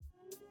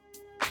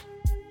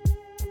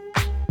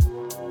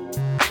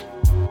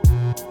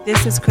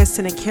This is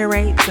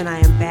ChristinaCurates, and I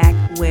am back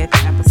with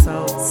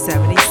episode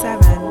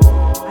 77.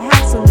 I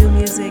have some new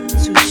music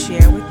to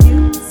share with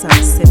you, so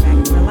sit back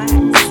and relax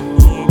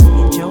and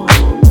enjoy.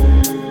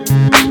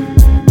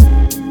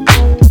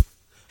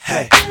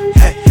 Hey, hey,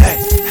 hey, hey,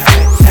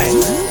 hey,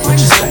 what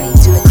you say?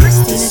 To the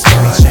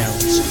ChristinaCurates Show.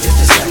 If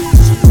they say,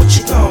 what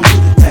you gon' do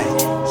today?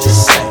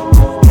 Just say,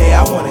 hey,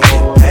 I wanna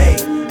get paid.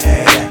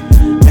 Hey, hey,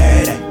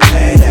 hey,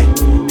 hey, hey,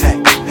 hey,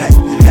 hey,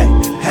 hey,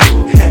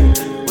 hey,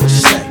 what you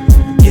say?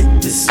 Get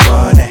this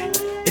money.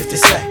 If they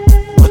say,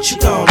 what you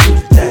gon' do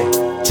today?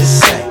 Just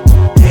say,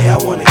 hey, I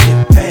wanna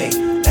get paid.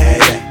 Hey,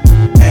 hey,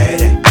 hey,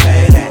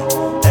 hey, hey,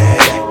 hey,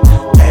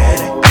 hey,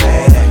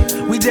 hey.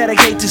 We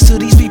dedicate this to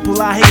these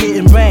people out here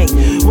getting banked.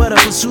 Where the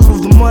pursuit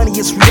of the money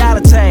is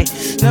reality.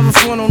 Never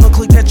front on a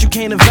click that you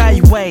can't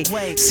evaluate.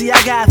 See,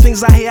 I got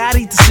things out here I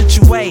need to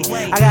situate.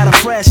 I got a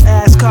fresh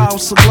ass car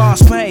with some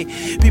gloss paint.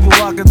 People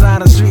walking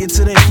down the street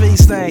until they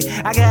face thing.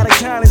 I got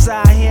accountants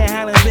out here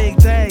handling big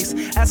things.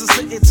 As I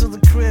sit into the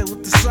crib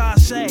with the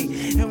sachet.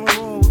 In my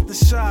room with the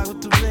shark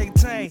with the big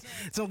tank.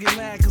 Don't get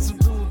mad cause I'm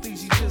doing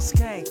things you just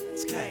can't.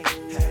 Hey,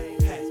 hey,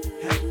 hey,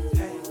 hey,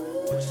 hey,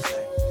 what you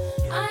say?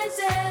 I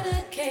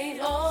dedicate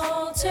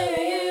all to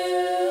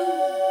you.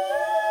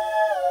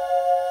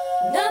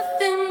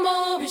 Nothing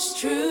more is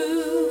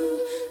true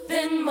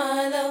than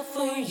my love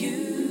for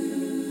you.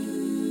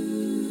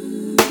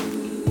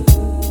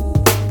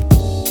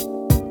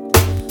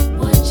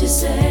 What you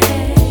say?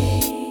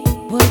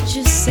 What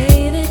you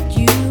say that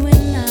you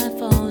and I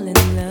fall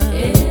in love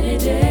any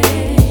day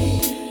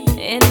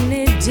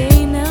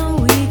now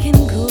we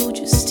can go.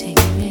 Just take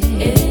me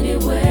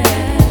anywhere.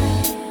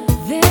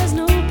 There's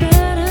no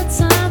better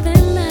time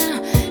than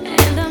now,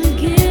 and I'm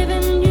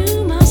giving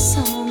you my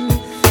song.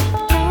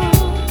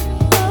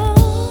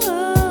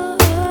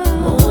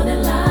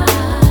 Morning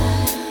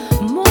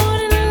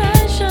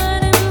light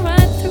shining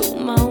right through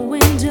my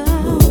window.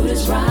 Mood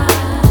is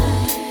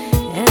right,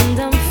 and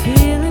I'm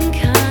feeling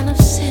kind of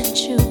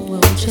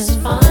sensual. Just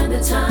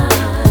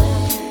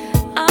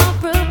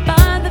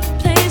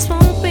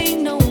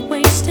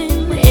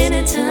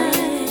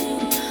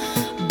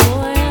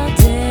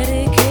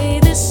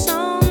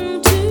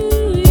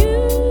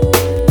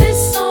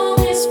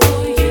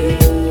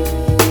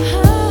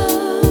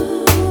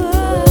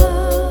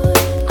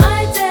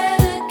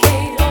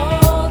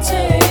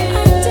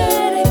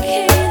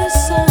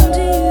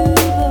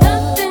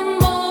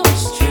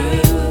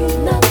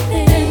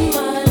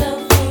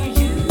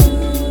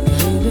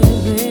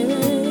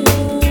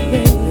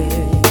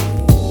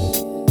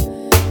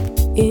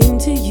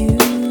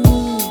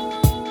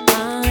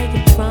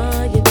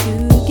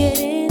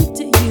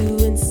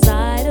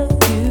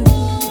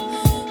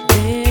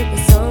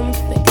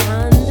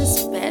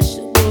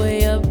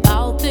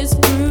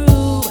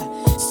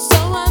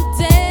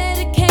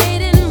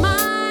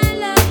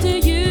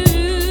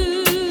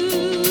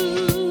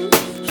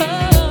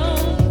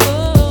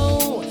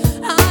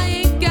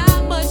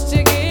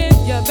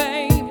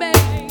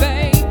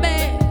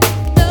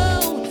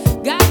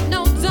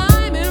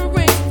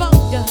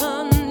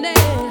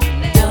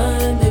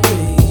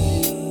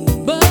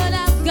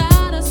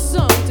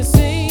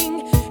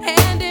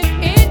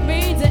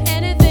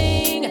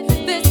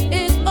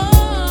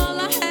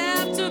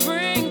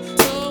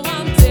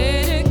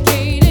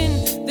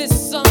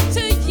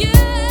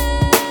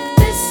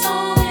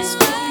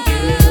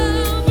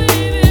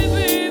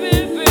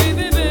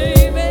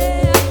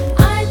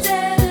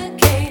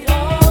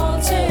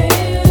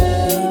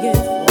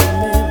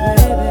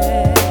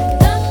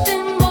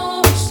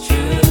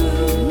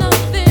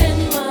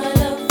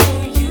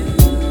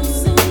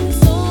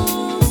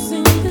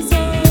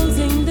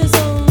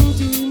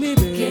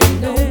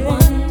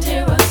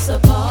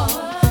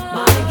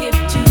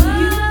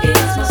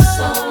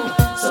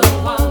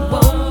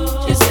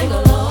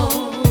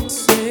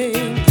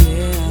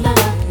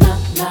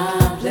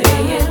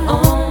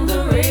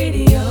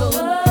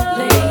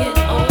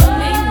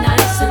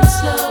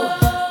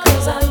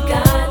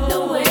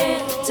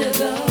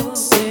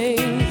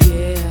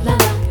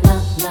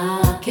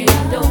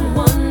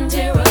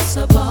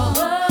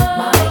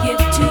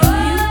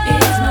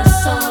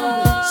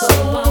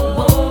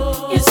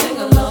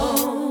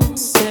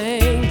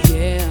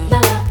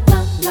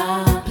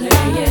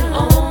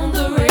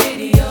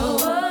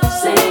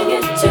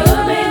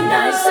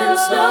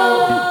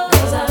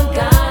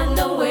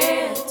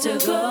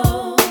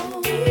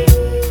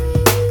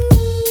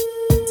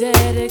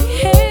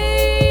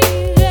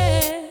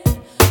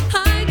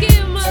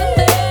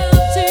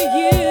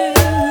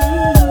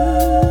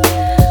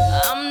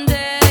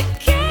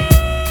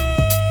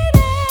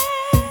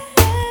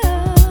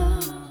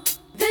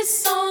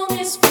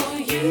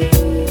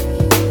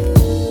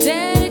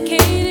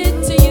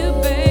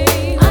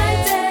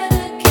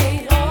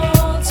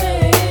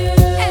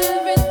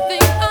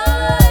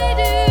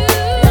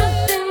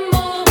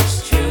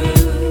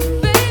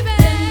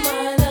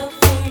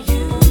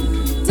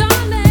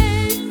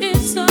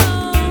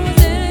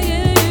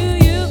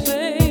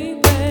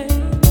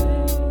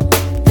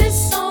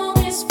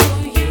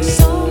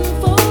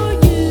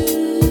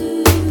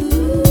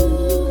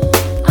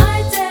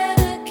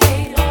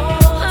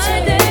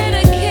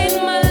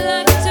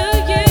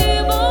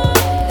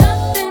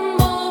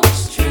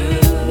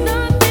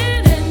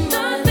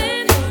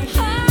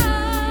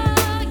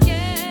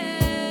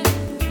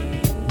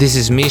This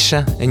is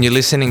Misha, and you're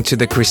listening to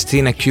the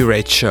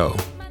ChristinaCurates Show.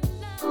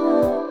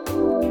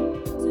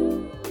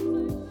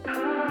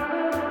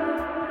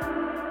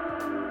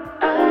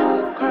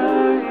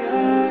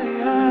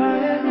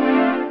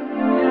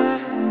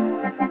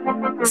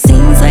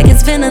 Seems like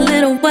it's been a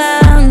little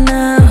while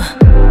now.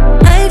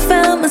 I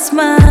found my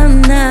smile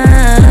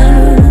now.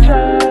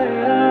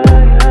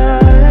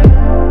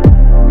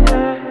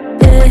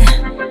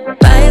 Yeah.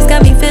 Fire's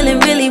got me feeling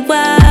really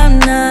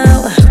wild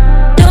now.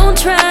 Don't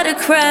try to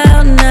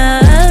crowd now.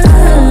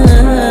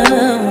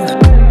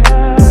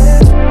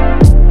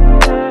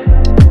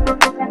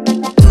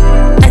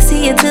 I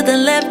see you to the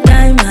left,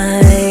 I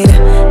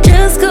might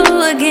just go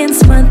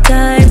against my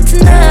type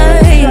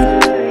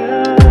tonight.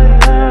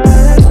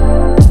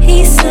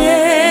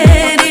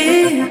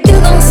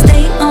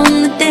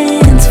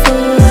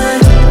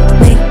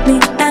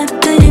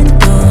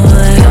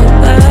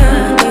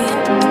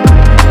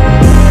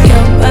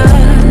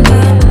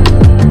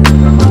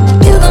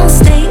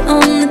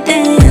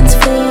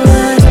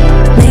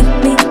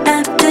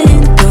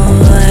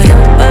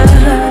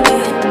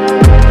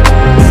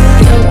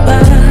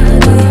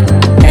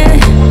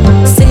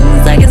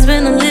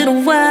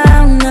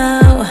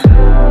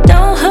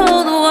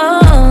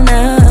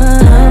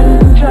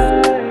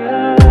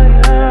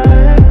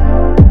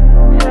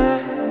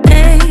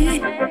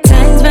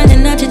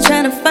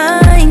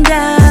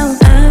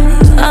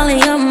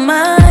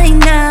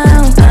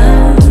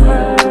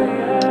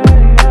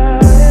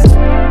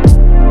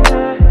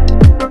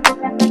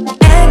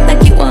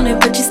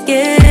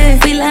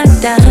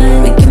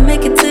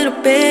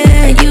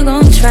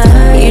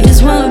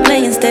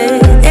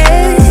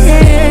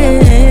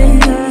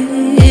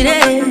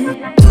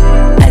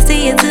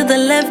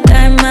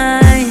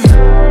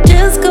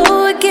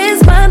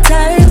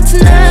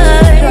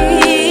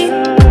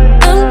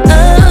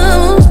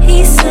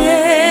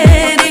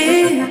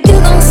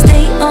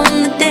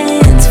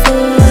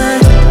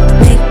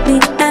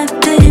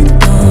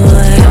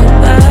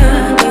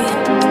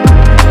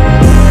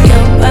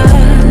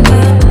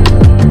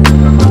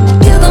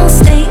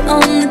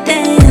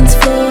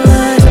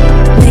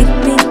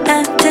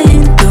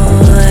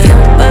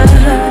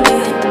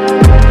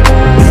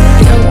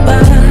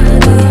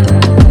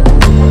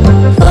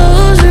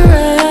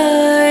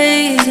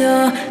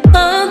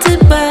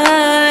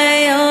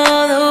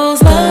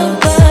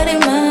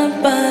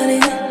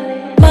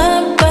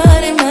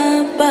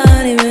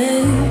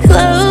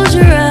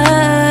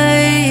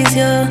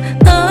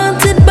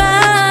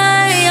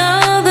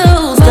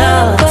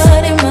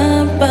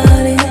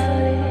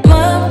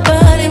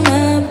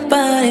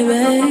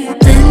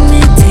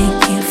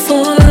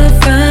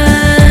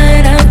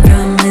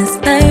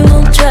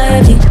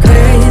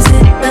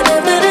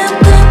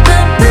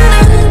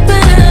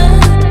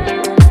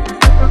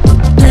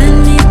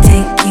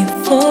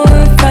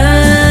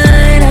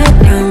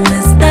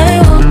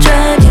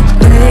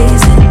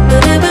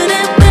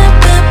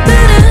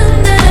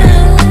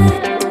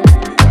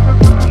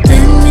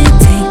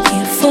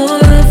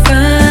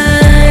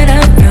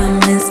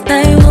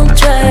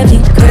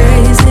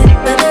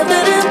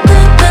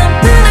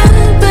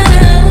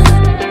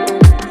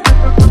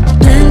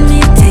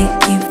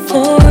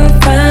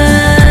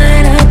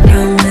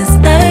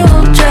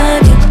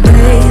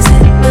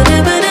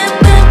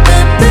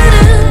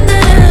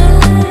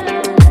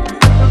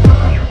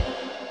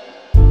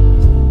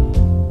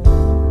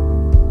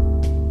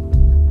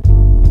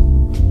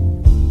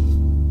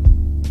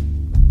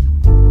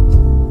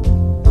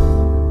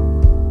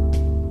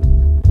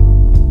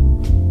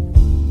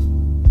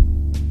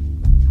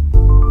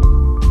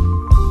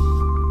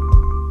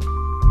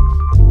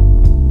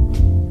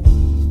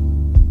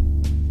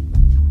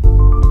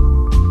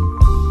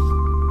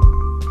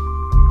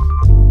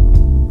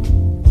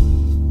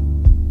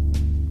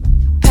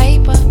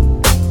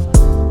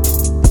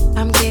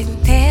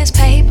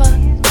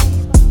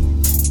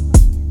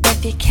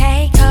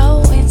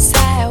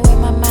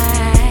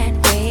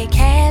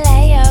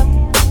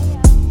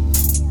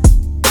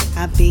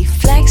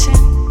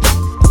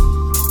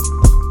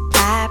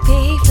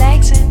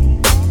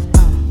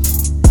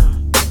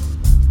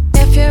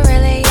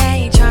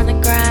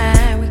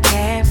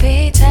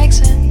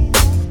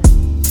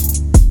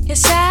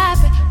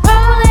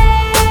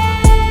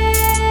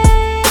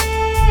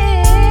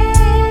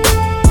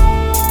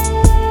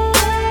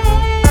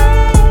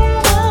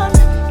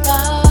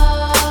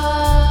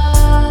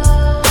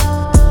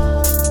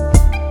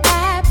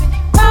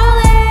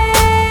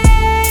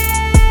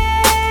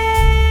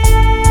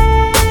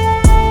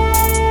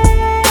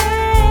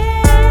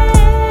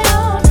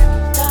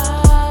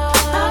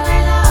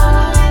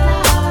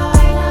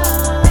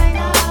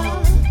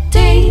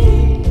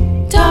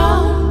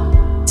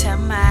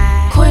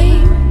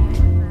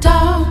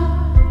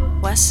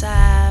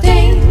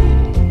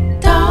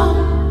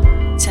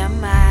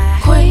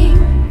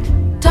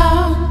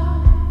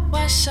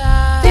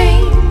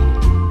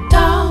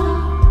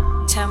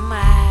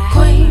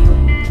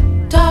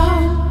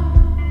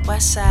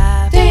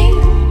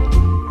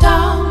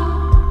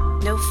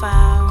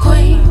 found.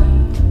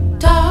 Queen,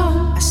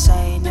 dog. I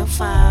say new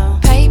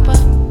found.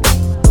 Paper.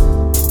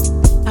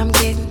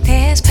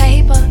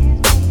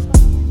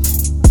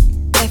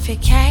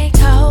 it can't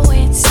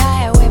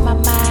coincide with my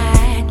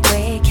mind,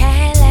 we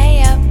can't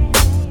lay up.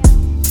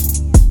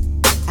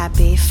 I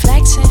be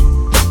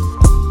flexing,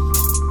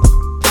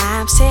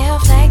 I'm still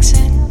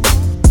flexing.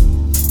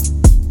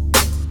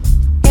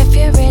 If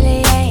you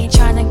really ain't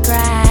tryna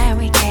grind,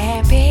 we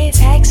can't be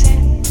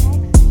texting.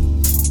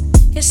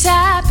 Yes,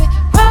 I've been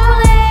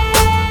rolling.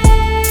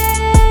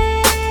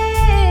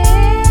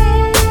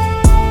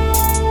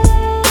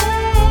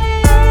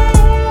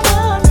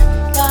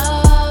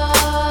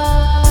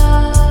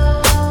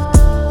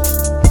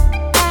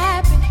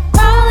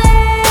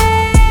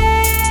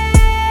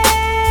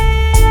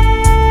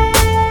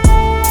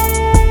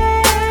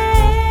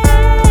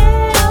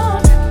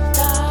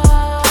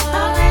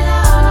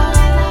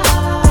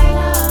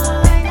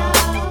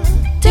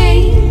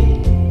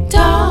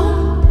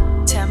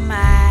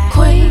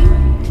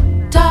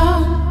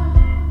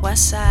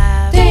 What's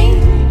up?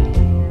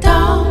 Ding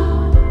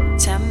dong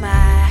to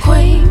my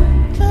queen.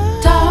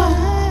 Dong.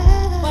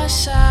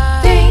 What's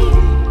up? Ding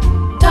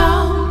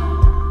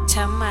dong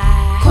to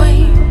my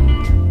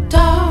queen.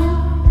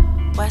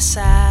 Dong. What's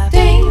up?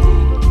 Ding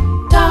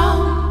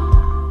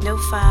dong. New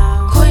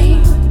phone.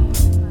 Queen.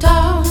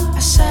 Dong. I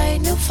say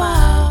new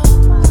phone.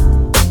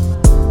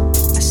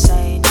 I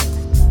say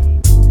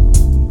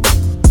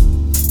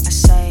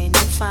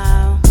new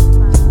phone.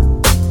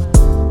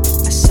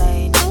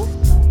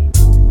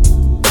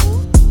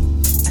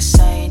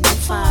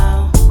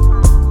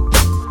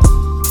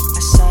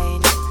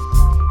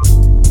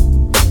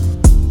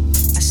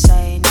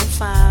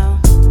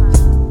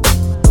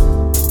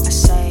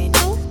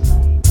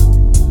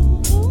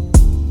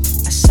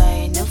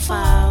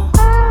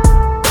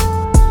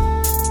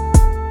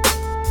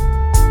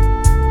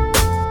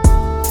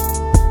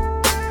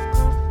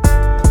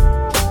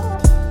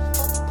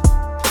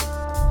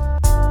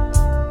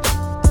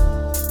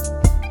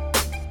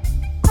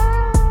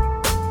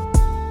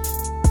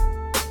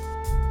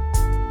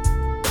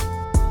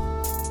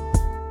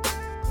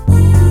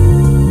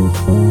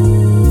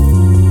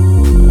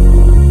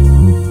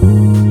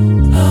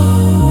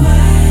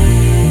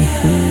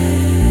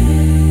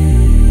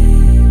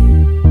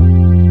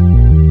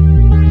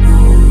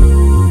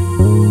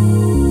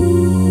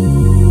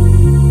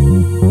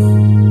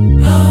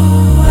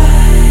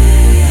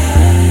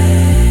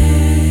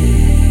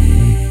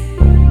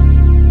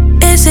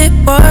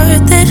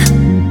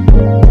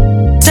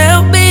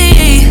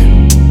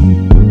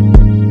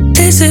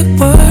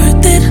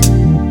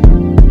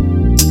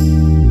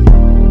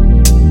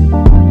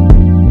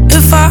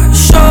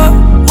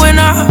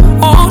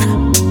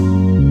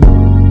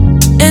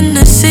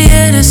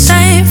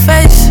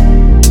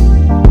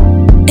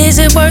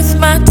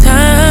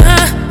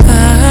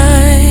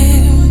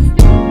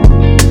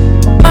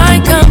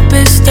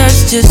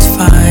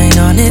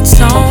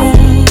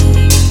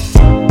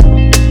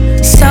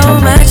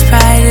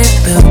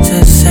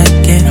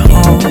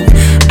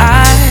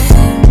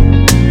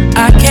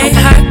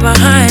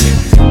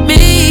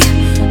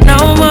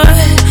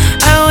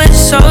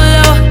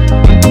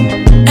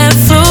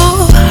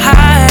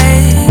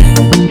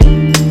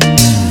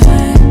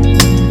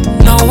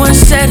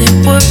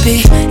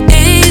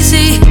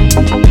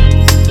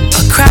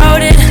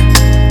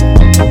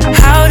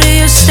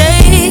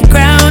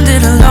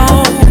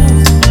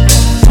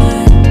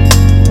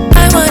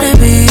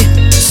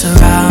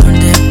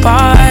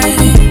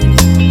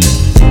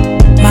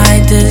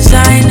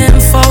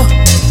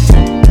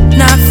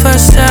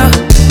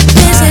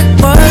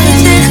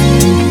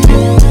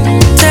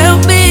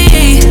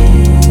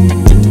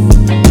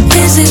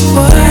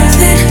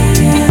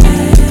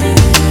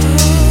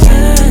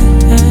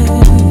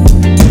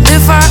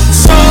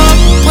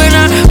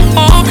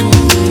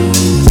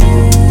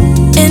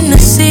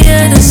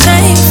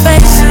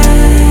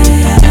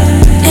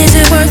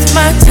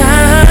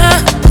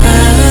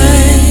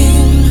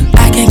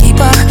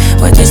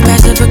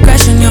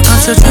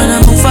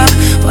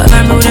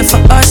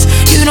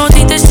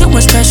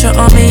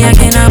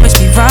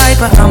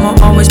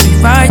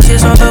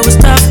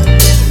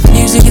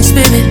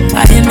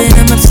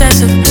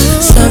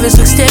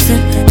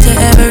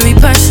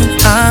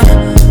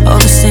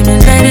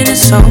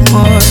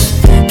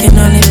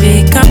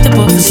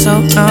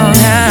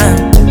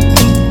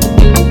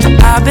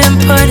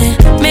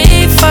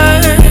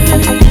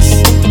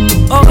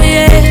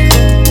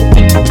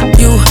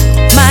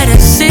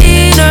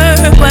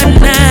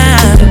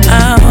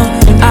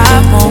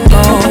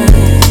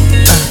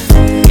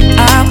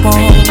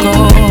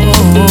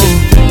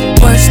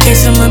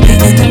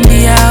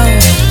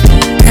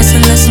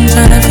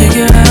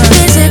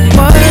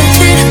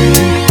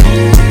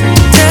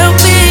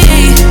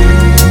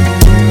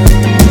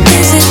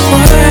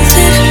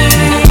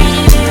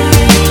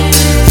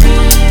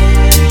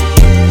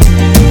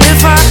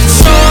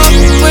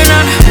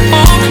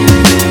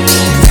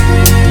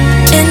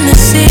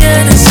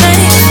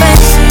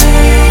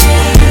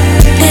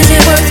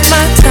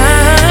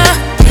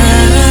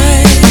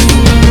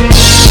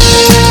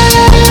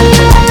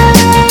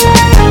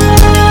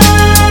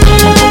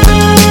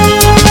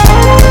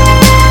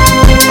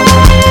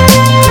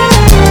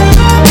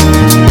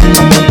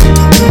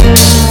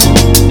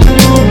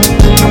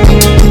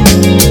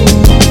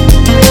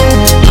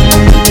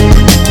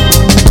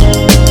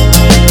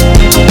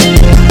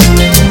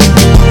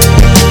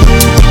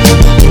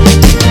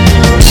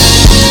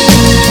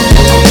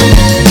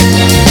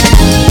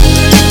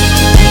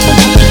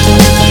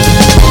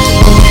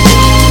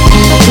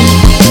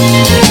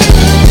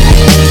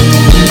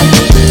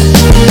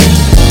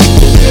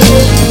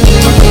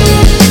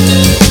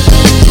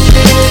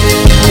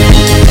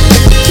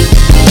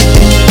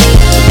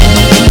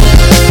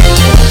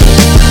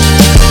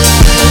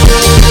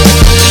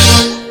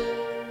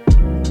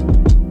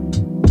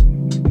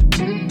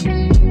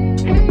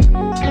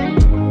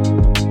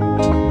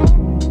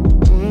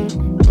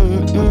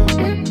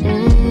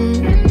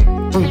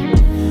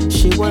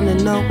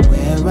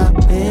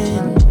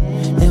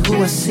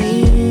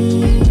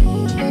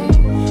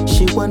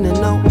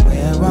 know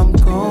where I'm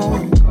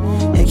going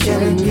and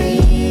killing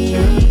me.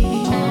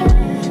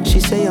 She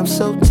say I'm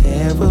so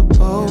terrible,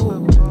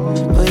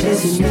 but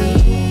is it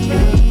me?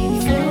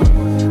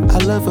 I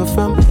love her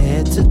from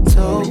head to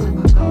toe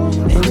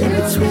and in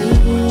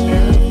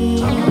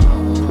between.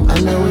 I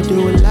know we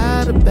do a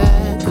lot of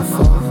back and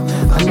forth.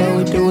 I know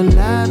we do a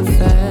lot of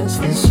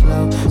fast and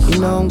slow. You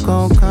know I'm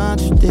gon'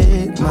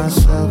 contradict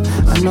myself.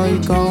 I know you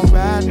gon'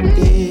 ride the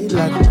dick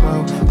like a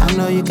pro. I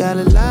know you got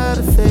a lot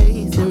of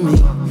faith in me.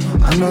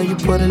 I know you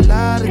put a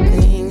lot of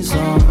things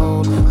on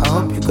hold. I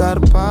hope you got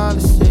a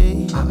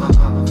policy.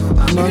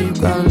 I know you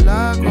got a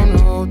lock on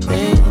the whole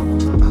thing.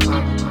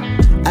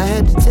 I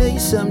had to tell you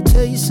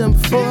something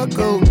before I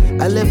go.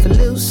 I left a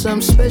little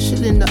something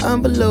special in the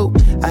envelope.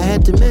 I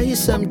had to mail you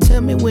something,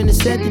 tell me when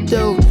it's at the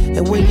door.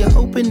 And when you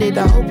open it,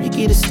 I hope you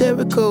get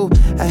hysterical.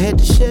 I had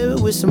to share it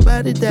with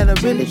somebody that I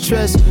really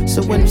trust.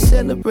 So when we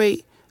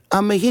celebrate,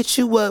 I'ma hit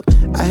you up.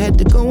 I had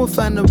to go and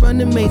find a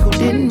running mate who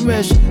didn't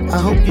rush. I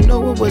hope you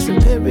know it was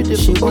imperative.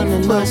 She wanna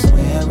know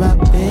where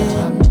I've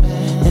been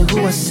and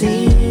who I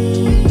see.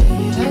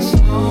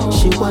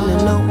 She wanna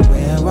know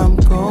where I'm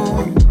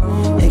going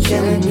and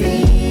killing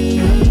me.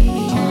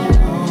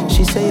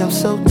 She say I'm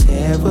so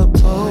terrible,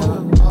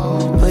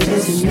 but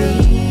is it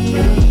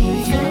me?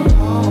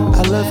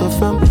 I love her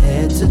from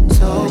head to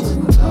toe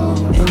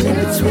and in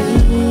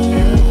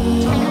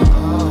between.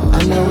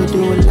 I know we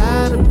do a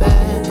lot of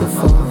back and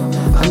forth.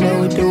 I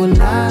know we do a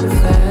lot of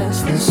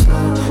fast and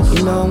slow.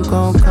 You know I'm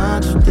gon'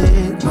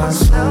 contradict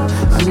myself.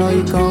 I know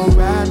you gon'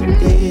 ride the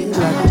dick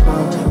like a pro.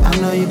 I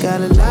know you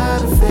got a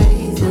lot of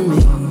faith in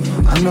me.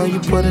 I know you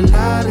put a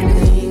lot of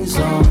things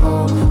on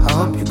hold. I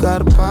hope you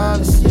got a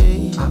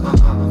policy.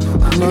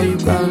 I know you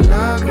got a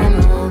lock on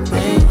the whole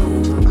thing.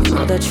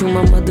 Know that you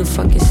my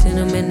motherfucking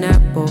cinnamon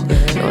apple.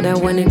 Know that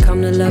when it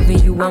come to loving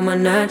you, I'm a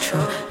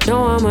natural.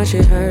 Know how much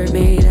it hurt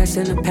me, that's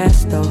in the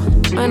past though.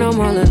 When I'm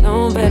all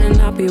alone, better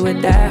not be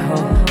with that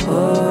hoe.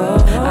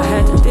 Oh, I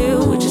had to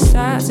deal with your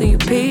sides and your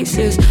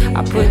pieces.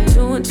 I put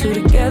two and two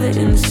together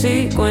in the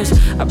sequence.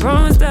 I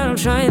promise that I'm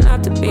trying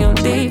not to be on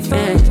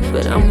defense,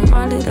 but I'm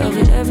reminded of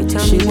it every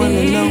time she you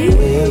leave. She wanna know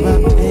where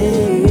I've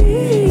been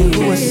and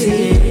who I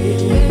see.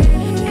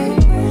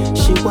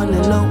 She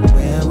wanna know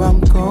where I'm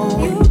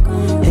going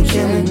and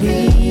killing me.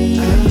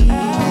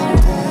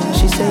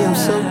 She say I'm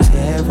so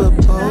terrible,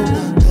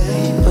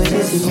 but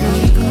is it me?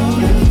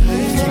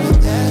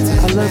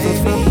 I love her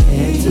from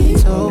head to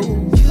toe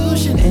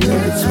and in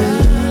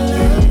between.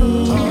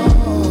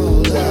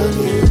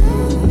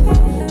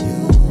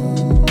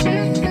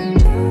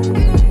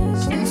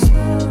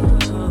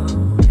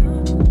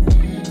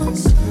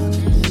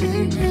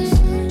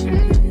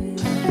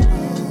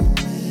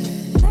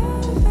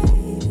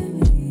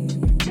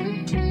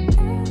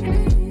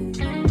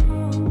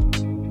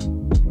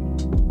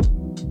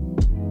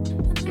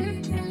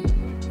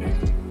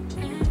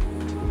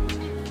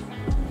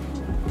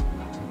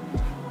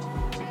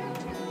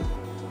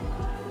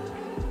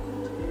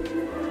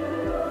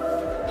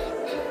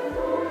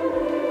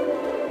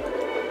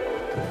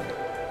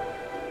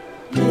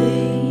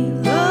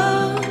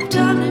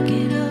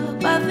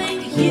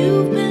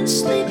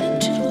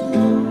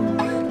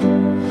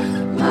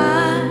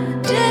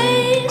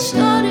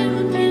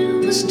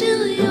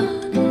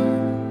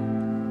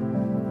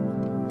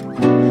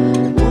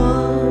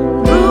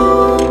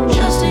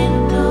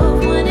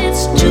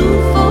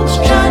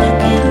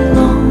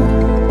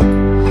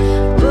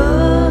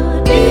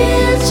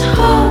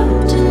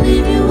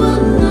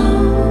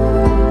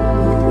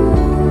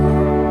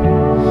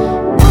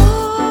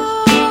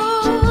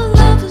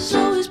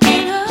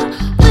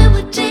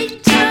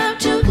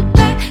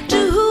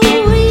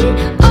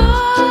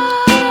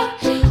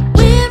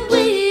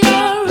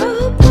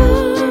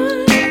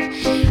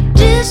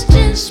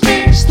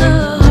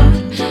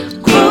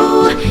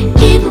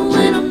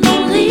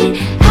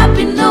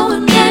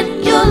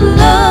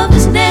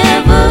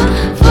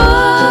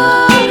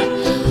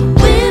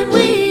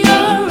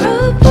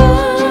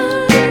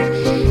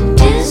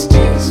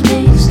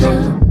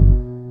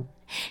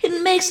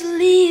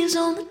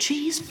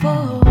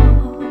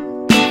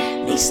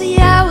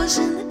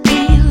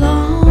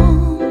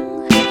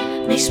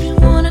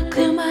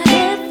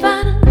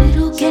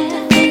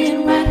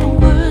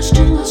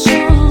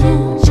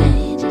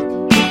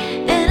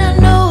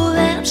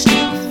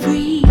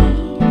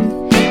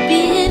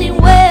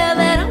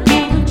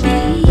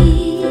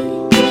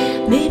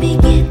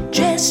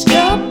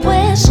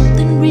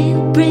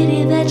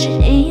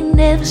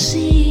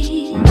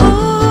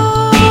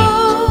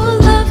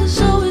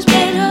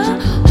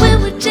 When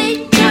we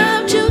take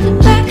time to get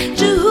back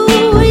to who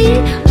we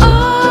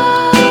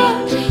are.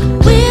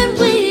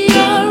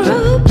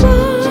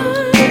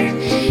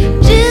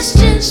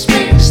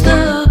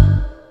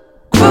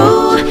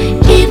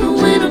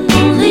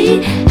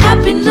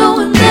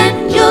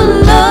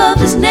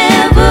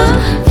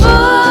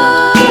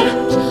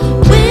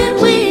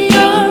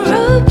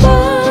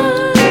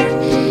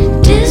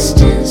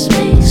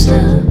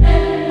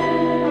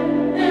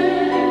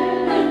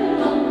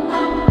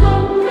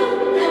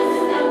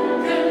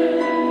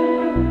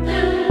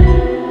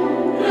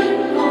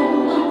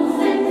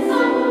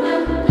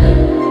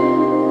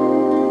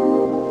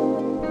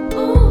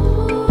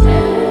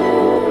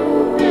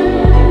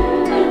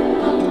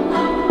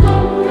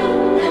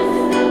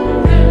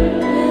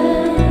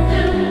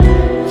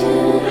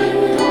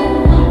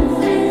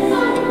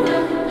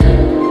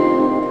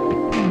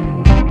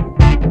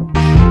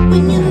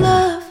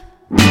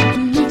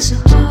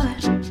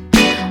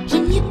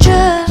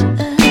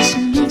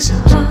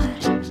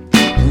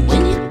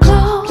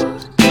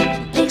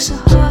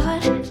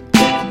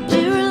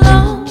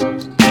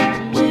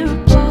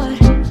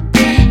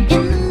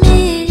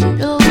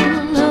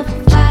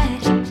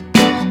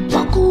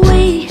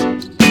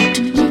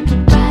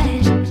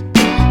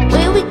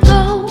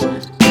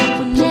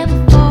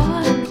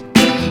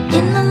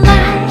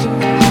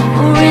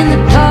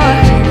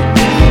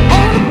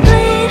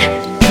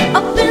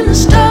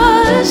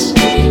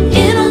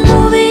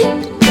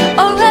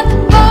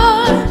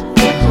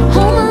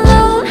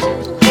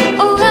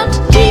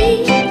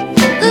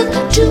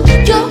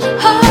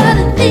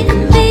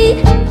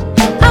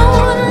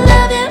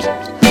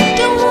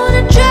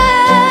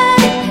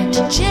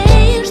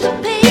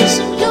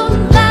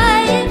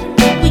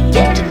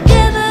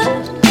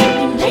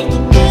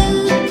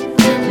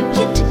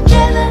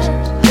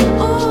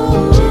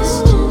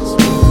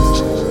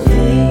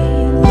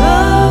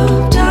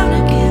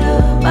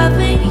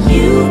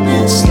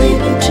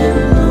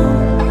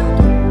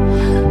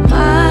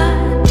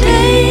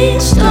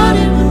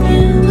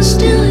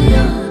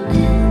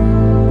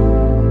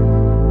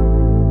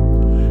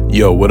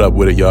 Yo, what up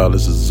with it, y'all?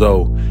 This is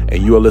Zoe,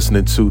 and you are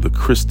listening to the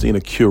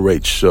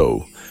ChristinaCurates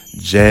Show,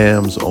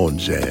 Jams on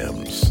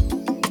Jams.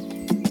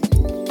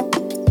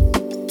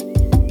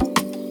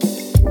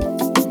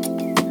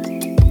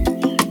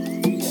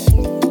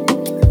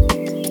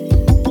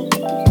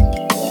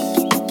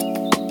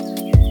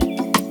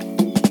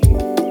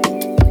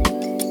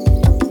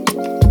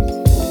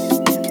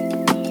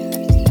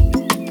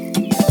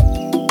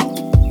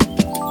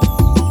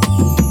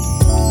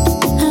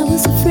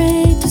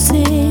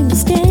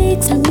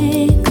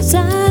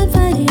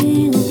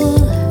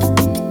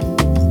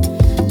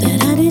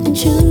 That I didn't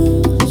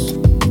choose.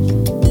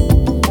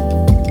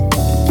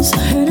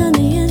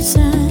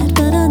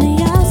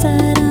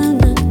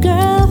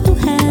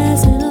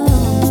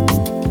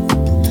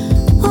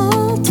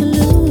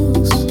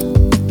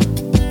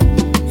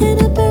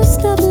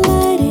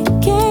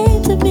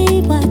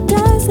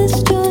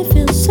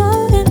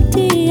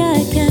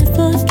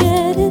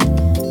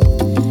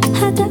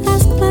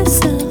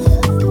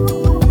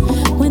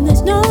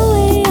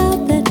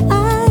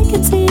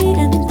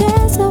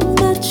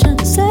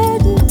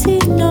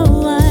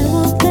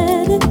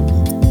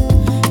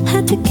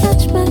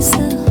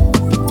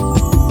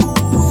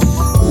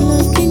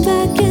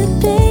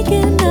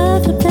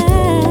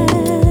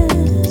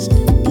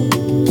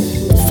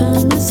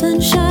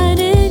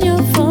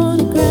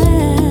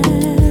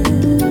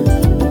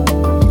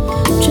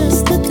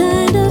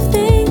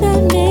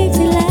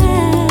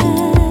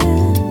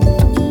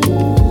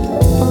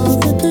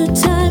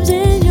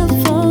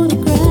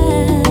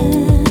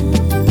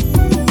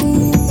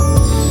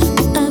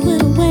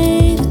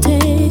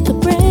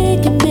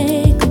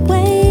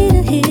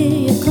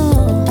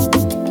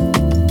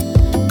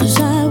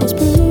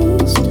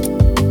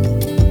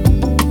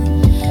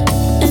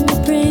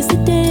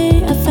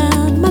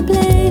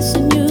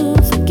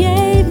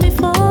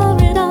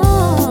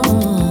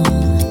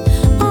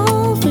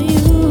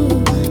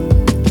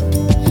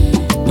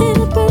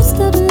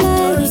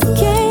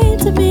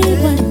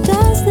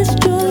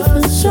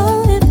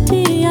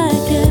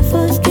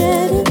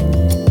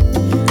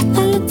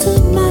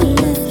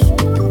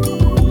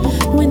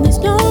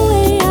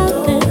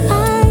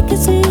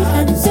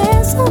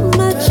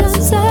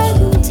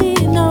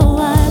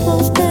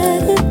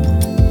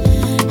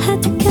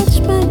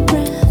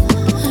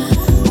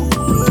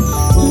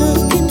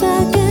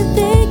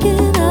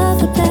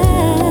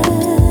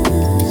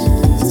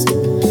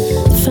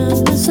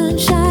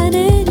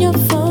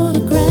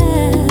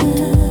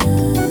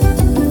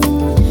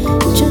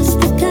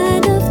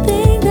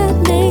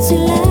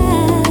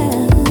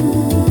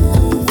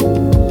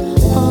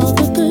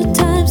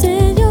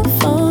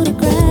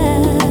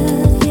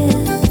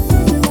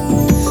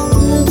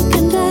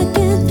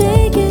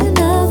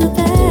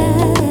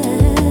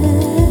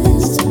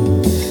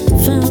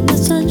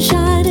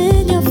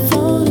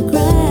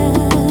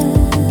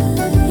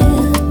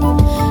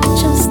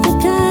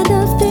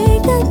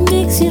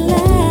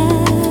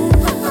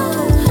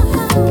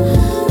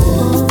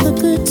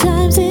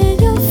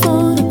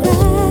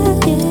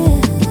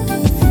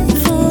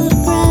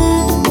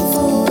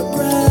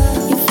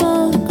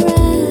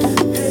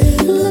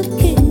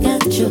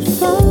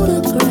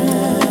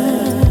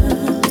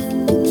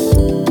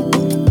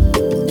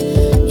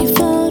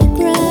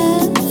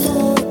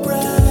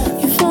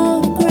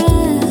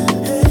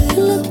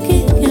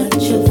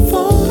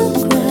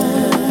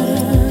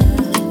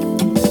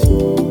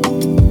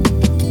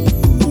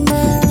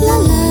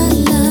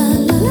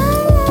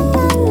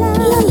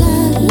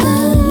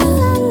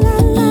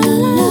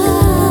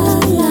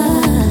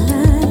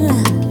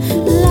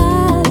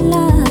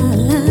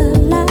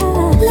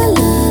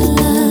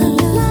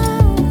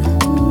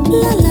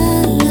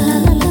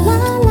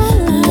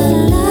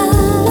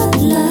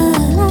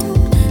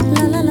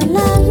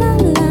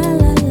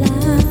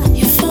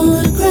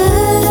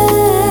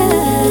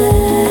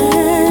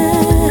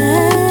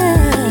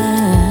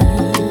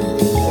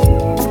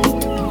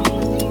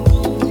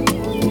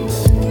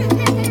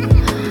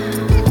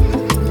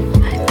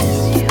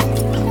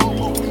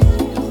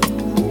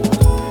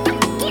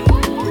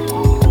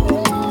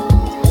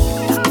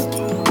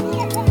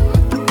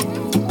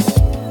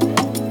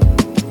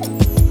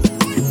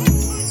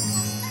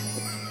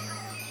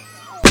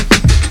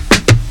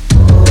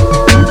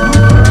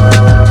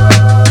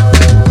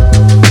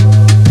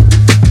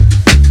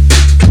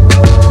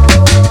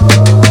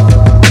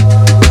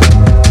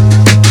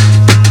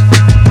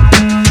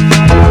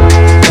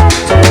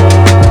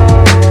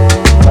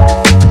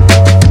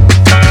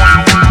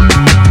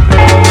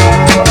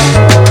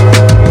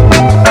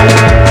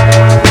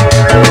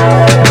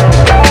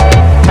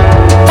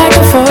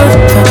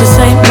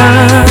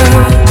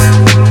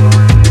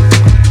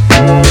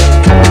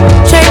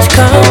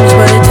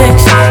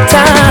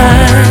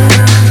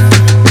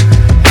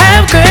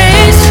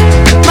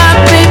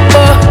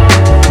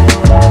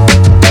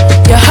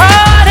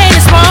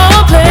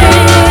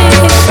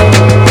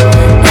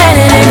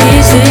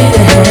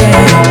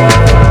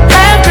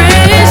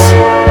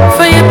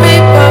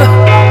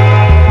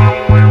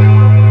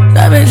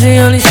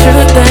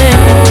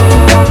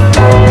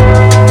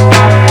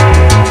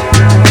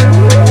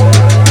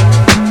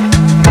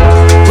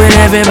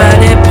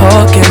 everybody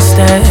poke and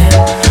stand.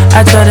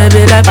 I try to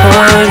be like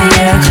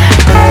Portiac.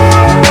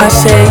 I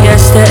say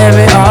yes to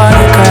every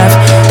autograph.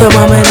 The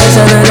moment is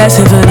a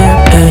lesson for them.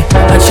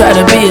 I try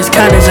to be as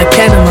kind as I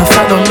can to my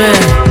fellow men,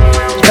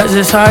 cause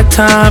it's hard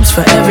times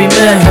for every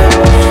man.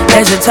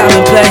 There's a time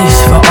and place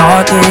for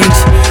all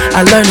things.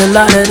 I learned a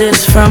lot of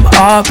this from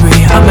Aubrey.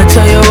 I'ma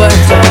tell you what,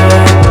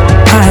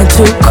 I ain't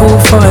too cool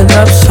for a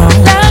love song.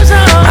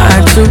 I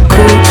ain't too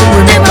cool to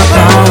admit my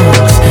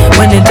wrongs.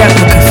 When in doubt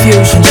or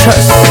confusion,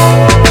 trust.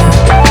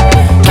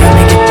 Can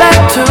we get back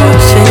to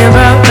singing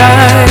about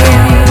life?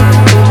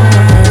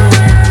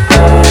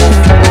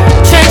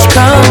 Change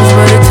comes,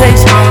 but it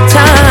takes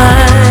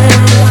time.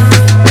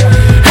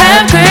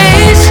 Have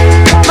grace,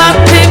 my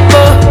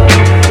people.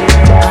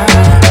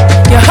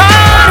 Your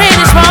heart ain't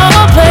a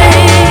small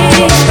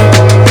place.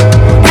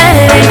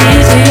 Ain't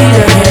easy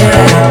to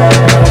have.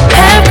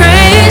 Have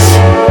grace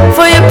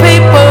for your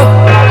people.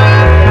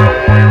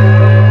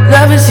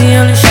 Love is the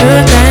only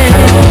sure thing.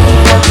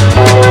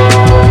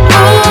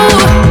 Ooh.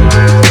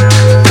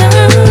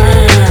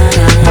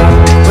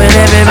 When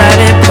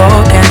everybody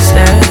poke and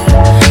stare,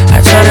 I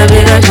try to be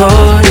like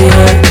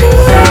Zodiac.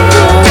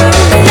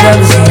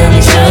 Love is the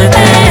only sure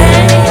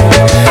thing.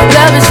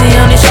 Love is the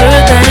only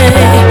sure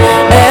thing.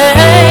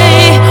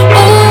 Hey,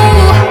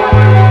 ooh.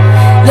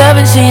 Love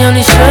is the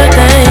only sure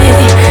thing.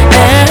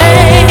 Hey,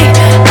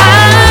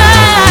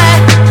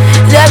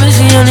 love is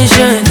the only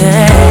sure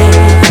thing.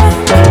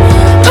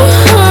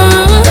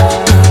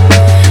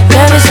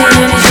 Love is the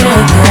only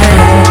sure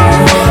thing.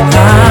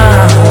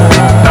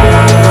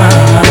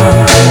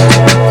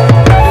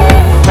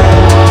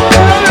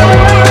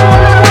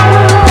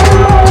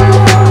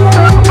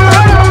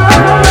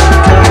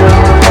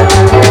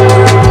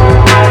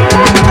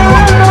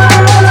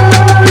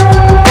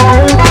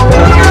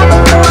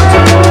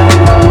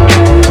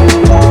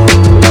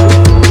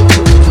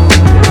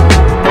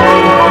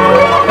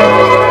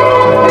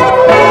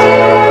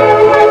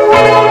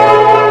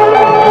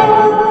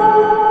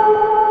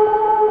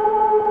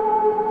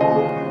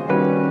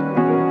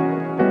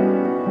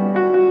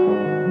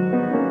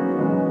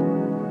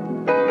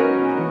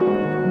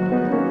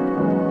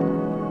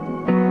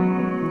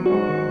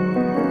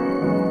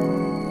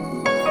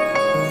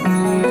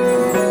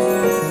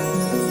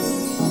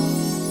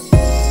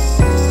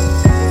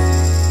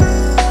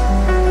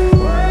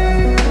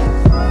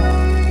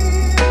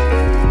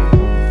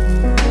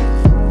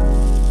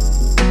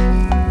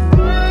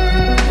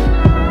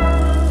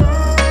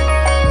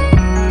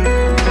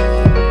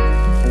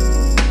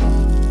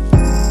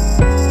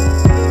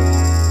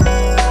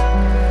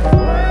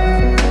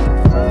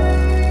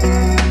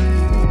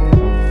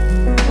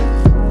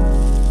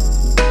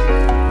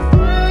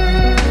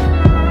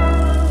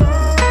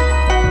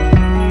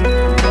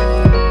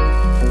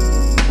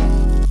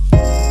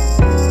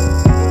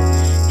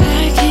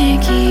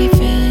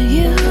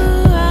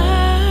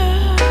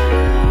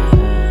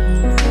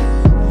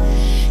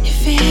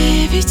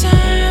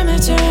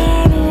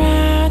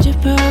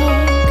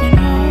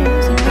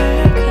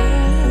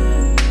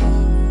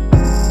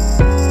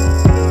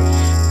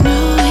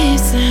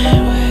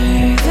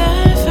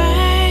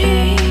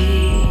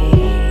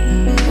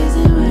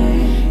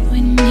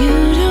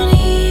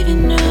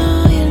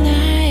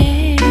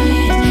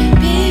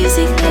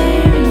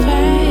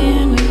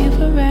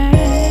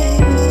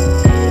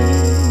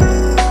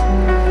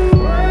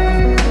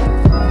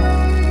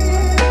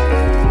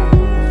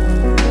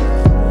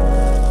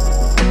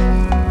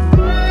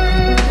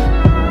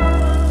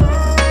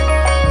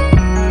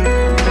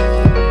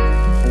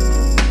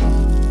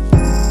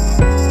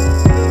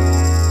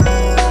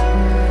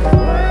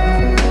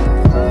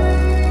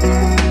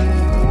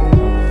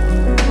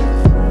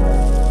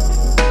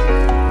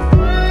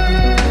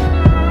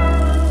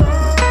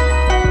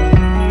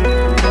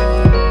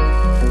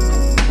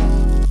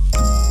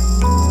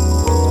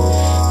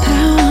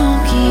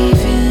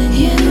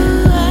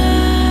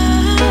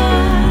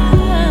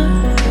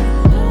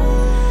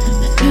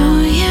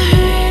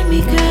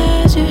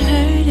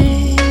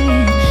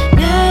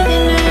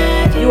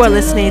 You are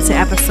listening to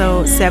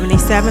episode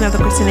 77 of the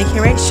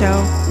ChristinaCurates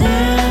Show,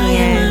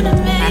 and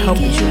I hope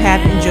that you have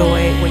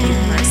enjoyed what you've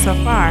heard so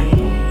far.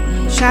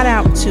 Shout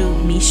out to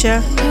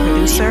Misha, the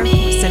producer,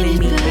 for sending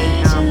me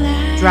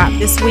a drop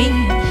this week,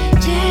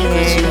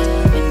 and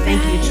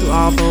thank you to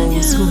all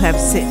those who have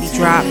sent me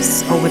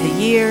drops over the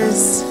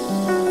years.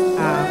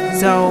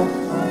 Zoe,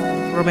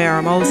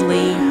 Romero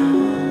Mosley,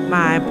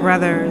 my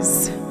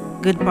brothers,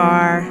 Good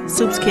Bar,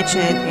 Soup's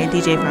Kitchen, and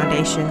DJ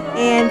Foundation,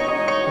 and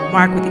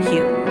Mark with the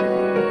Q.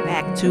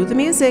 Back to the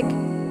music.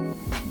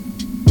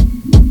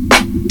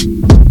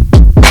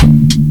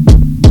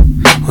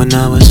 When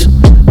I was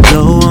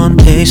low on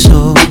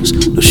pesos,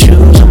 no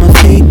shoes on my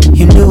feet,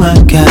 you knew I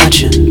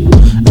got you.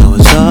 I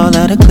was all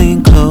out of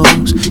clean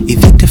clothes,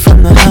 evicted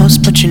from the house,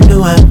 but you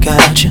knew I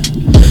got you.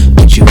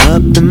 Picked you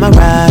up in my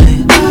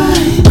ride,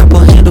 purple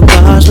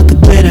handlebars with the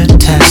glitter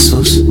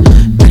tassels,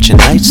 matching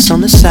lights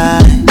on the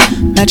side,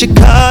 magic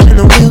card in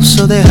the wheel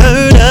so they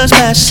heard us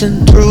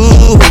passing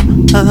through.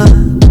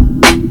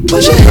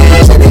 Put your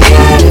hands in the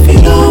air if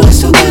you know it's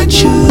so good.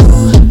 got you.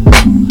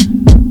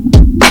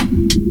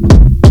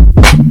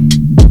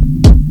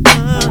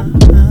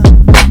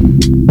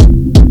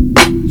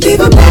 Leave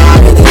a bar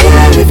in the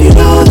air if you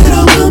know that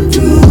I'll come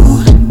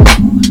through.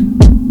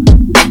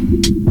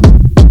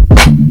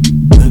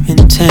 We're in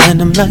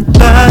tandem like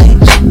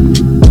bikes.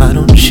 Why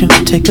don't you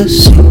take a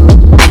seat?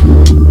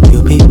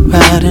 You'll be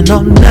riding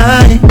all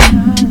night.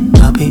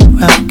 I'll be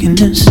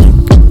rocking and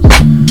sing.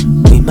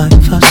 We might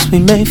fuss, we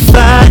may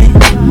fight.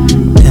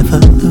 Never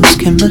lose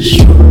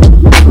chemistry.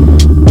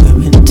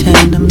 We're in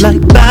tandem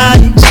like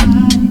bikes.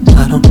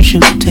 Why don't you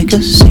take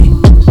a seat?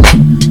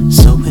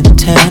 So in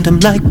tandem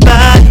like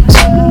bikes.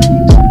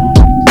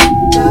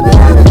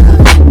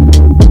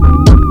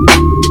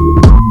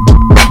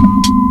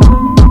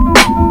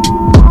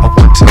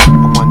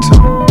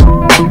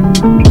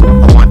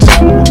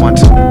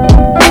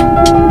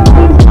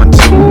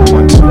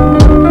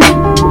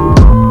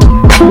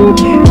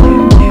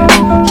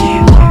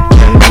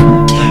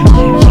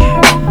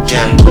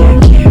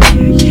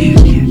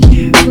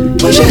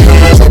 Put your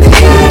hands in the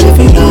air if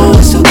you know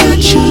I still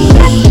got you.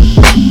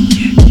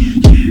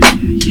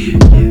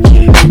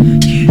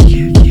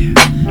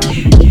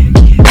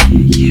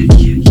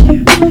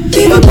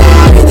 Leave a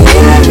bar in the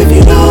air if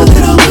you know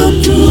that I'll come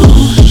through.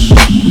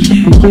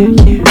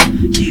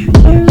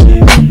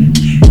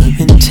 We're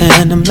in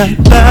tandem like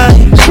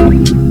bikes.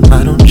 Why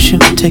don't you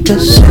take a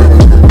sip?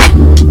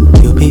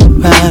 You'll be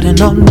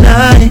riding all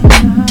night.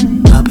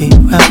 I'll be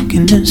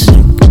rocking and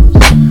sing.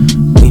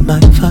 We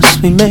might fuss,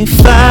 we may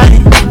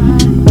fight.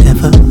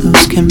 Never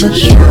lose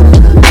chemistry.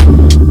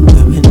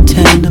 We're in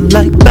tandem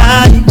like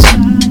bikes.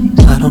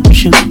 Why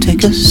don't you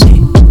take a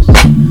seat?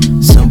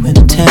 So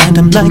in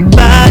tandem like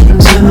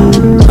bikes.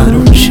 Why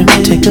don't you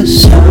take a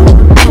seat?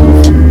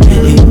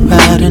 We'll be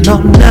riding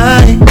all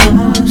night.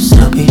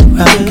 I'll be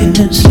rocking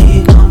and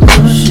sleep.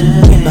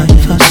 We might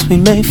fuss, we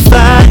may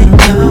fight.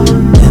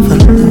 Never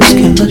lose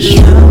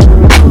chemistry.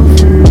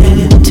 We're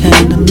in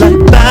tandem like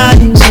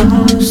bikes.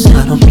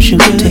 Why don't you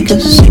take a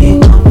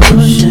seat?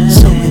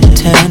 So in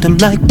tandem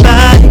like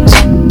bikes.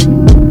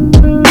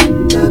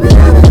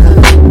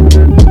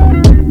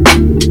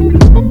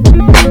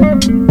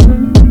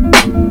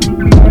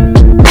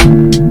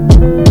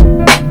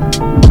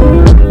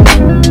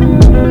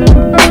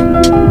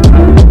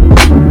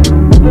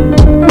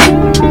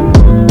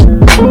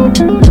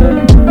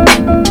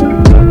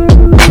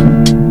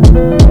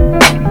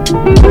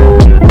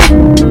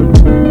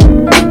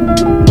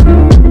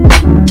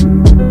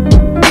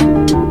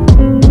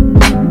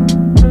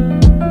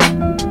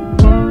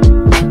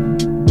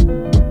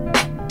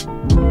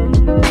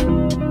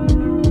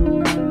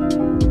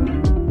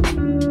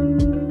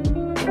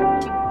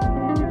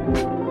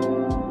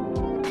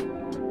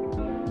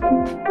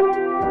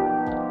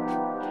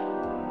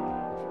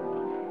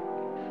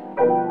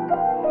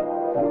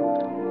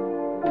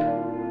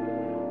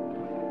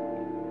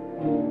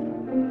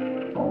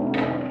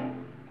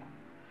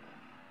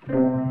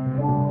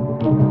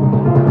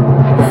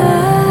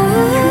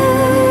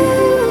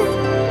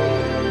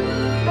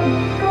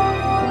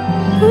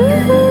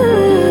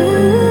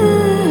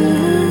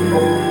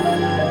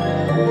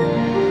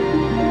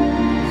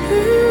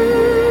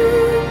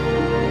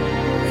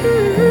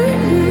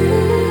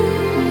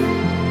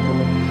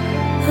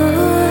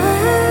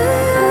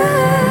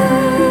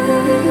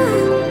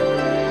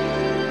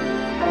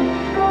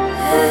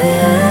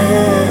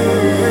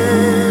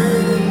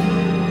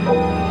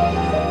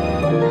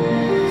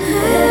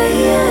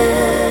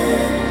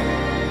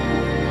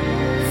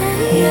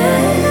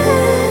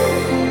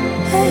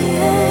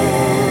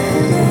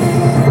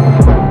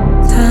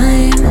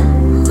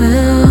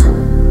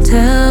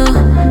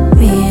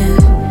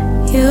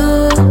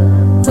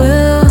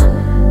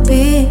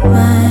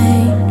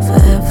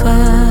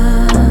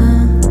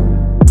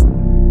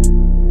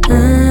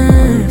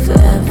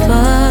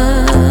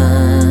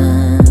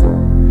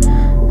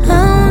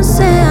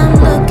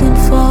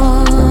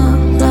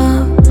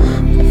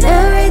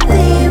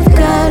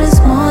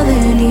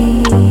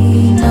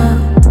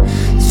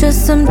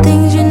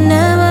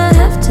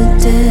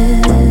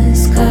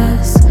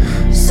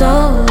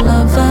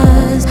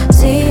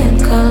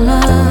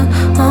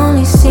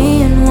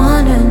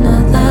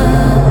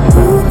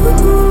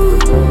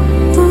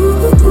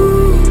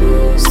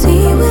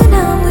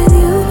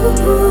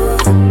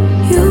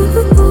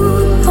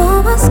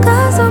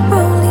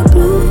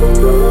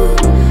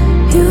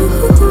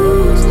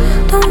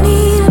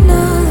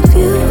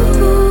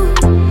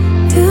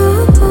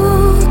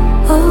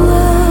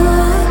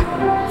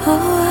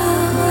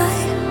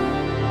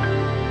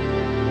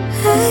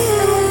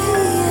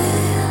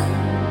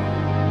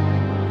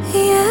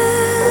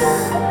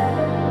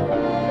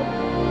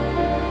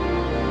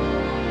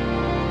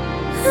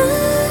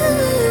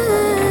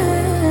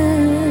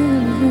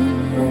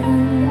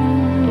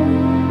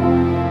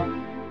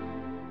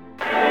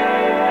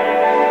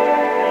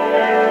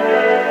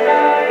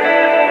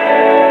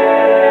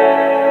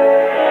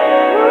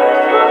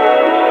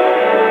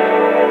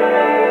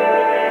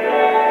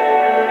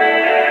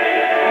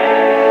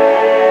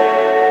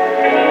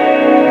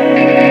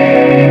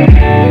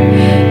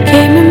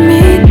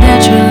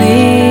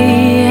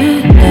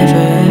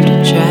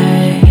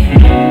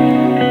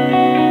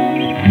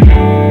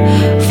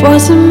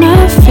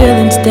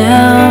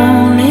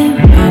 down,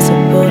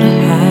 impossible to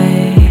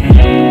hide.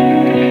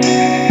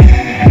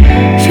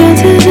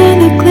 Filters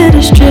and the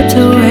glitter stripped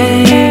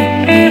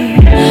away.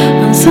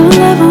 On some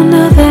level,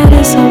 now that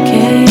it's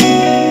okay.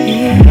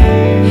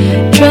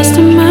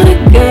 Trusting my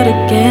gut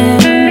again,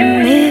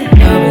 it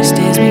always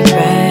steers me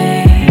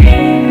right.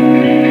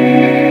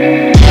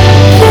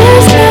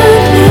 There's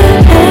nothing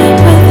left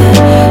but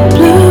the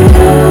blue.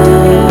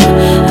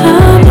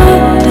 I'm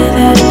under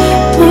that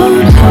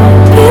moon,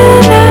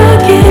 hoping I'll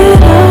get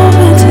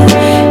over to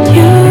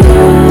you.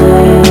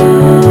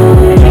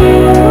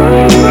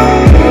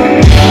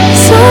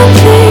 Some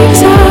things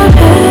are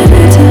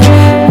better to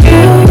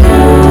do.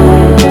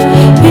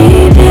 Be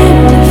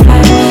damned if I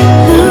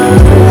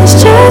lose,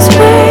 just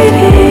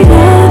waiting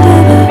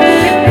under the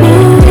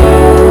moon.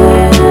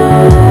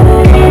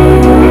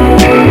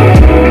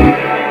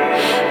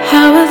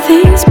 How are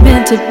things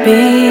meant to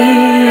be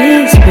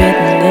is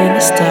written in the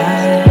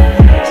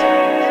stars.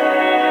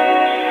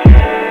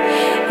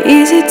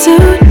 Easy to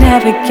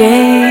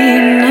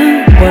navigate, no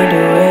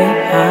wonder where you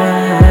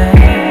are.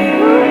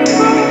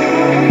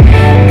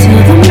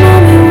 Till the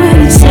moment when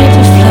it's safe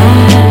to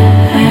fly,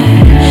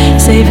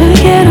 safe to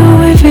get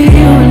away for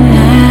you and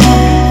I.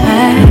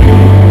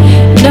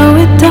 No,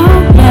 it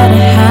don't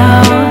matter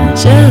how,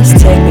 just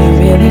take me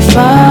really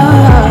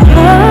far.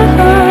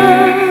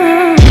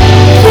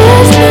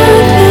 There's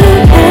nothing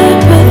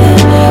left but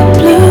the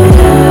blue.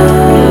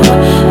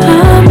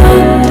 I'm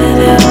under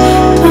the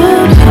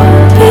moon,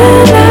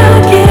 hoping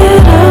I'll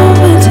get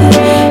over to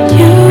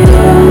you.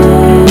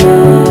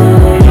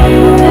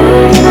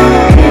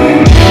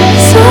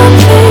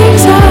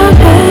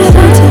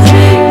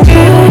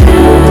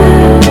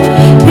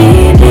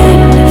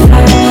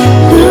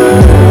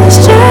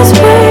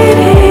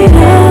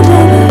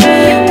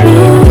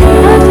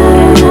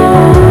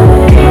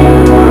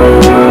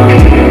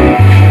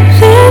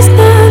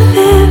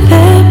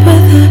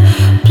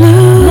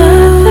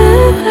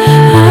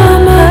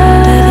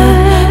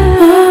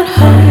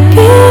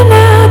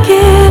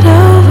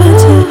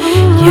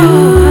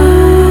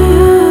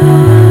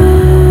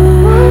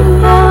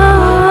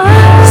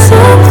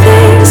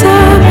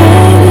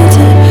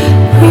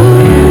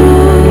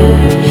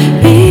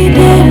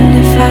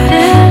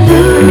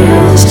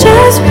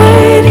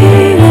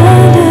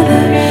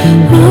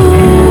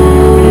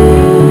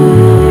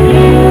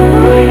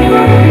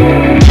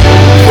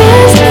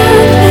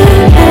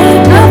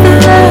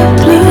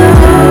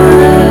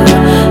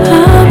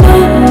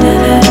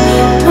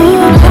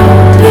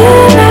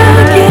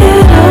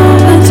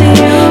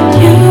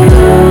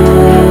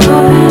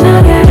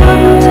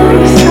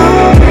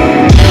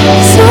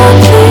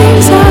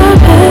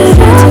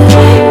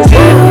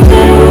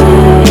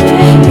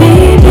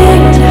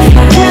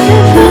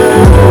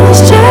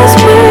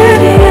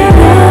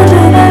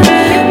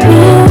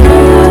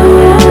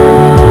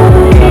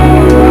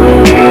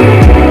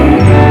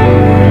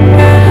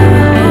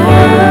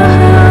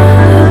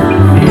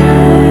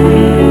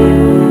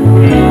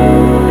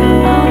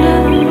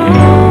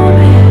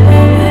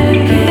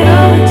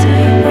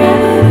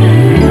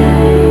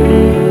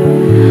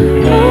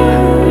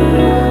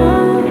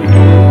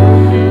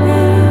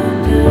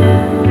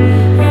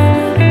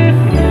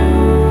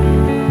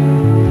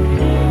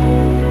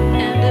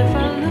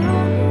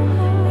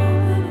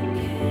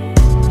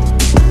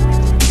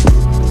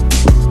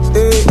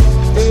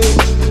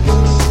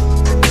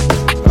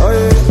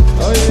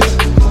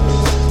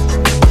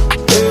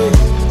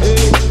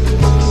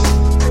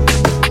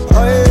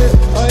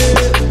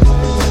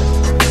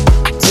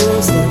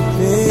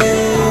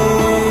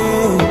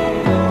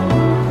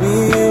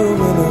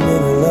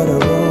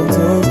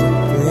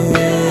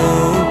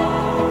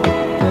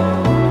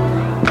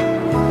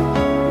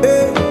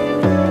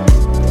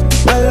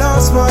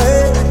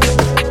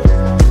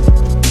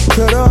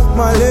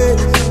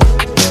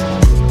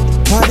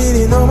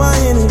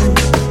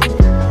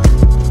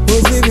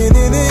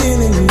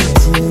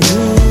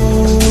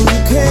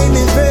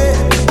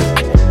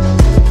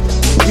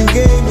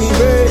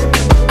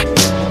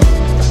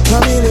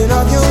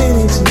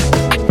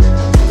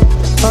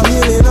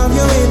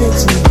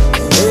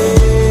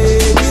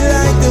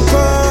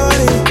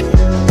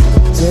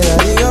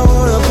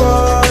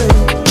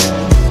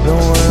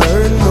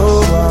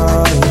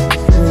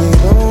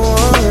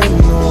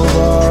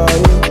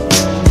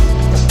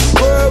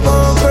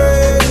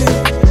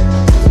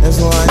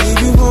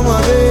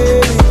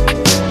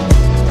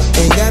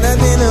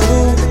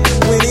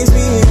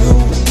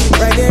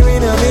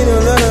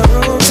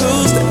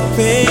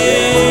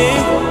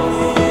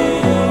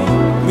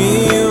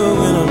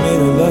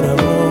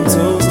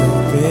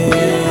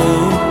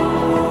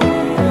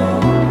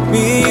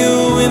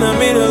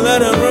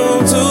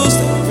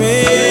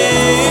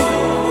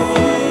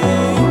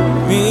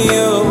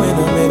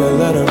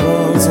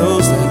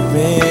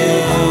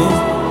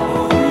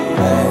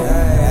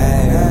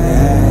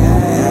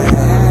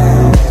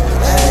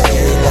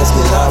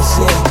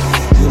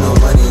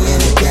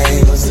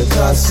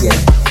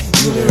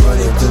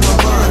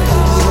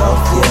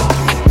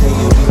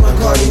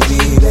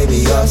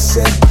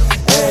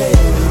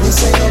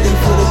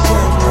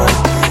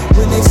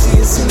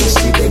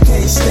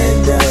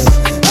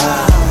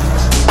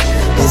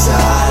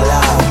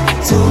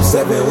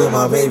 2-7 with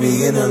my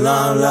baby in the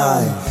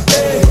limelight.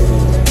 Hey,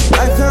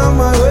 I found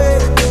my way.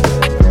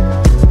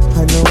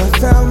 I know I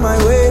found my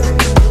way.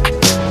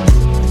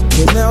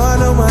 Cause now I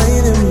know my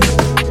enemy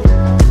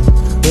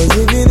was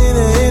living in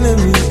an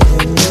enemy.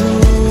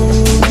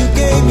 And you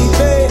gave me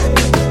faith.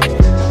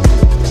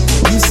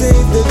 You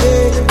saved the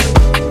day.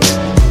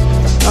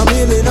 I'm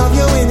living off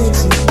your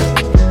energy.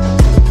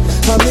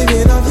 I'm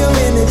living off your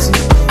energy.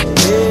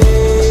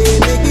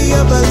 Hey, make me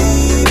a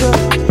believer.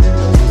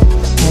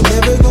 I'm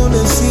never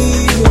gonna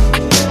see you.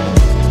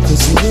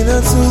 Cause you've been a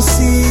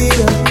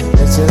two-seater.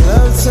 Let your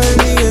love turn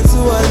me into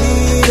a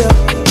leader.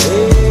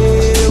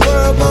 Hey, the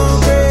world gone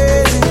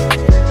crazy.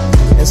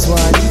 That's why I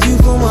need you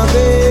for my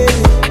baby.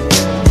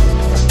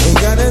 Ain't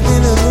got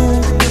nothing to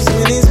lose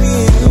when it's me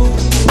and you.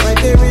 Right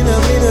there in the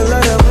middle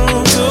of the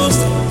room. To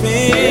step in.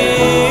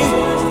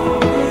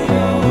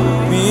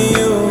 Me and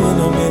you in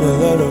the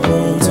middle of the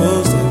room. To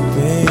step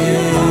in.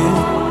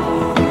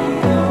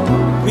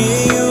 Me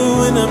and you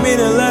in the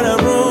middle of the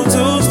room.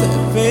 To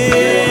step in.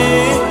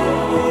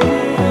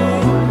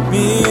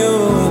 Me and you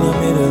in the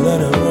middle of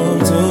the room.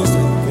 To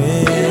step in.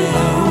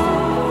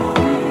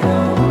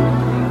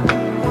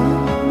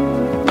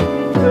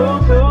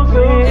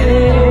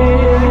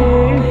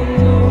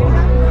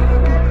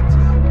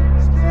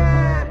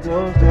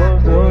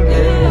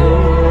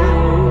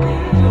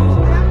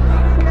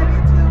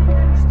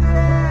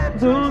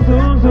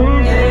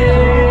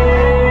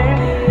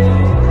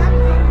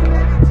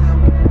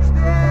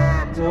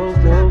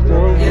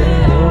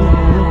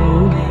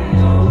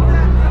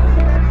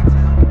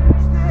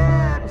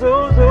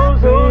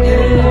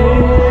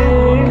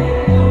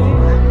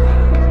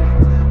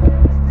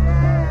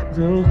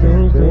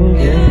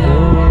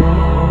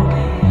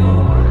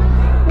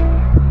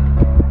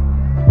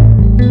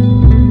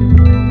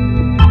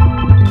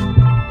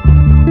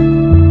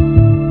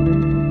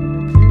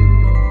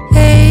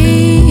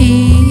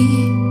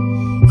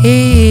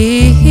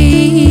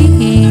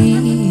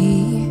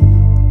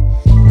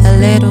 A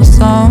little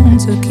song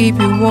to keep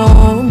you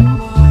warm,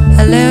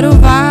 a little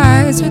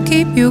vibe to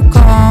keep you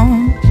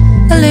calm,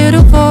 a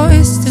little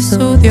voice to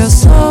soothe your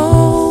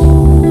soul.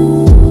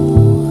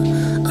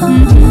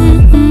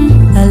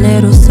 A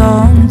little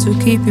song to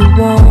keep you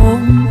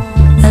warm,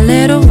 a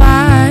little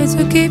vibe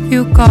to keep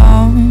you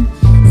calm,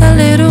 a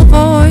little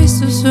voice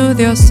to soothe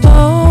your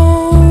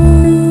soul.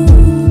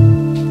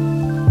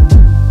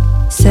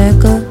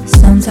 Sickle,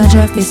 sometimes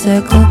I feel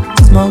sickle.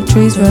 Smoke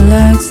trees,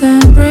 relax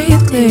and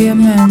breathe, clear your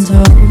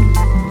mental.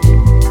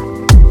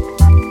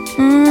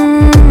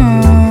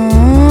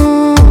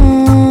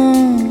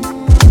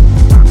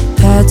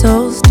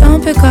 Petals,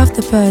 don't pick off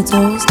the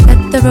petals.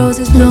 Let the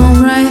roses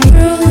bloom right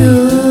through you.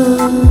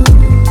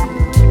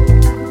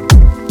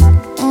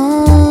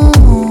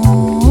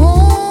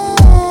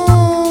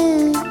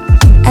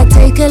 I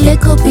take a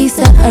little piece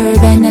of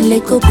herb and a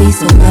little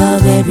piece of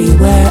love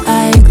everywhere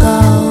I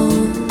go.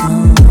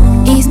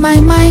 Ease my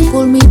mind,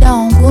 cool me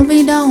down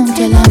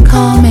till I'm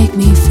calm, make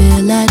me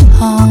feel at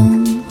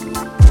home.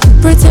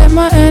 Protect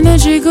my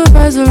energy, good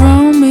vibes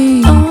around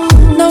me.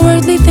 No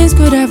earthly things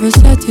could ever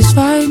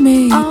satisfy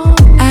me.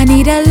 I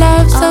need a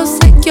love so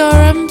secure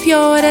and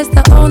pure, that's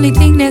the only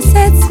thing that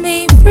sets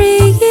me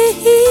free.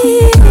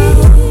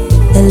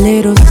 A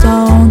little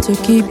song to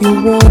keep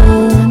you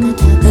warm,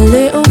 a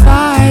little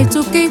vibe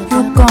to keep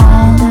you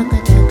calm,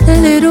 a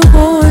little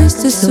voice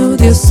to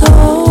soothe your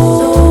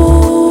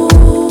soul.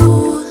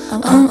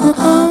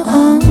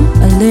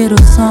 A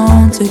little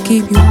song to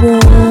keep you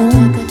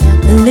warm,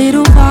 a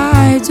little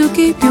vibe to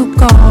keep you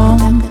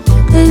calm,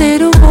 a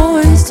little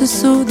voice to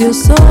soothe your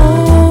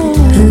soul,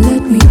 and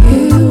let me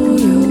heal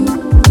you.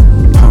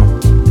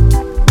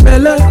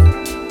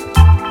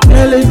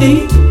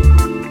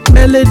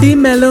 Melody,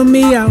 mellow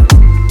me out.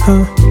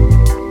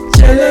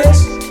 Jealous,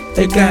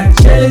 they got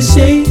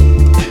jealousy.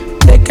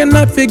 They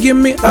cannot figure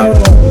me out.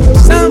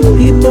 Some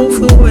people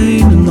feel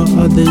rain and the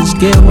others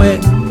get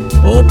wet.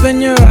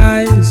 Open your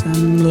eyes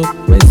and look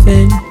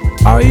within.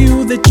 Are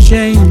you the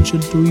change or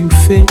do you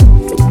fit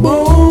the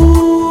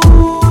mold?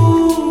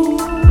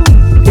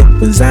 It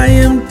was I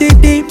am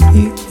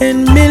DDP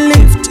and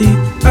Milifty.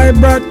 I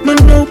brought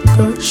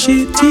Manuka,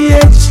 she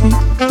THC.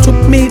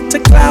 Took me to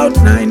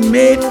Cloud9,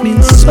 made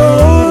me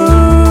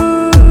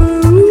soar.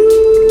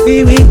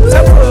 We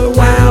talk for a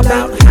while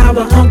about how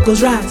our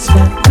uncles rise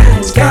now.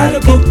 Got a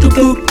book to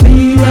book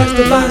me, that's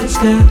the vibes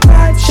now.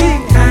 She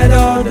had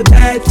all the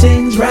bad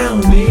things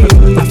round me.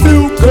 I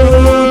feel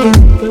good.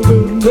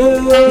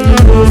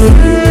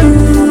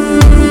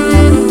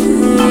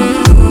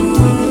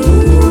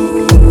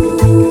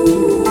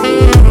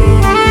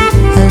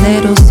 A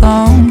little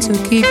song to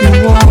keep you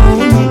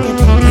warm,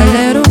 a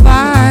little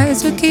vibe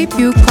to keep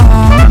you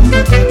calm,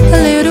 a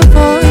little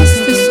voice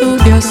to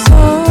soothe your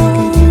soul.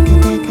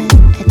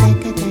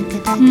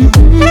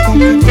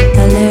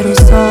 A little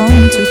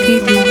song to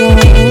keep you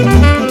warm,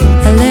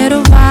 a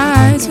little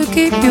vibe to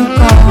keep you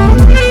calm,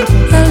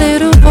 a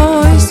little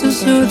voice to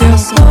soothe your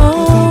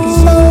soul.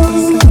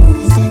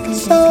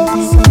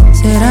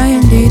 Said I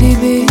am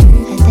DDB,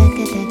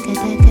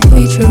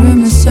 featuring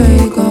the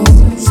Sego.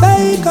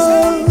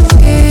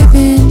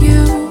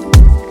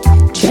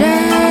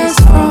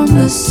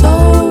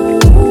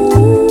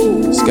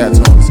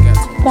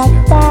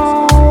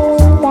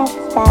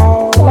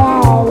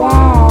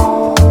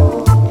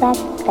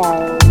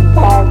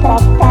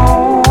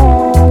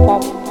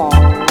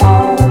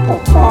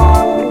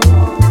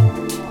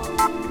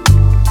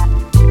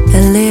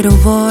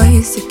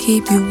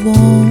 keep you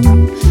warm,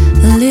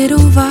 a little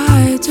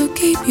vibe to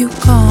keep you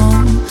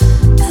calm,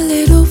 a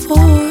little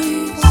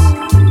voice.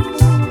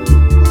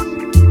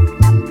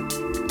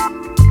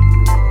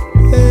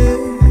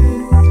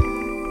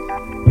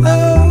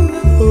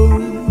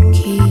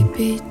 Keep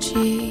it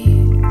G.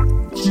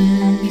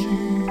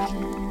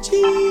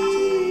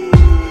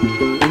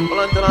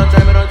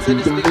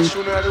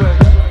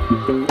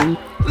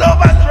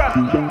 Love and drop.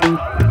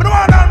 But no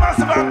one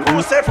massive and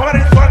cool say for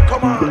this one,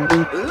 come on.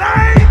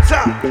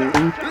 Lighter,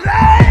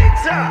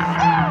 lighter.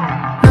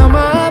 Now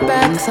my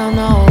back's on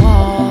the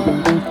wall.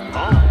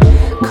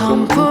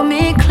 Come pull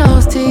me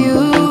close to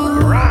you.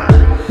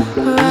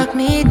 Rock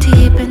me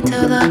deep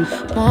until the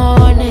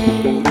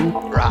morning.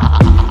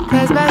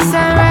 Cause by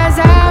sunrise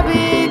I'll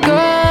be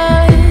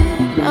good.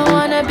 I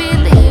wanna be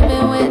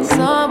leaving with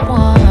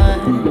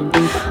someone.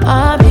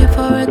 I'm here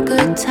for a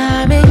good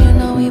time and you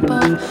know we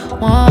both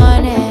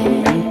want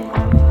it.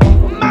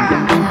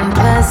 And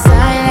plus I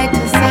like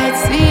to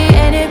sightsee,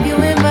 and if you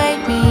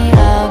invite me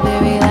I'll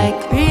very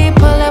likely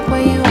pull up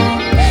where you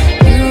at.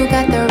 You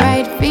got the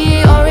right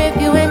fee, or if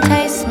you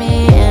entice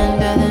me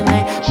end of the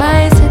night,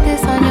 might sit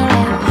this on your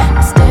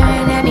lap.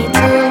 Staring at me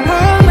too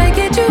long might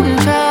get you in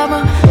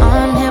trouble.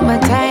 I'm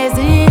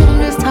hypnotizing, I'm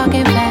just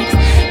talking facts.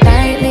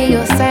 Lightly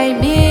you'll sight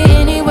me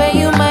anywhere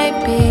you might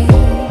be.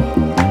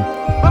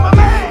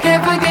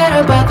 Can't forget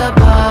about the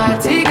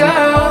party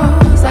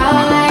girls,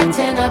 all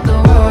acting up the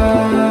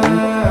world.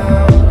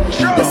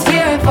 Let's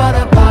hear it for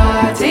the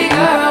party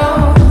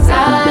girls,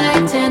 all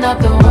acting up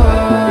the world.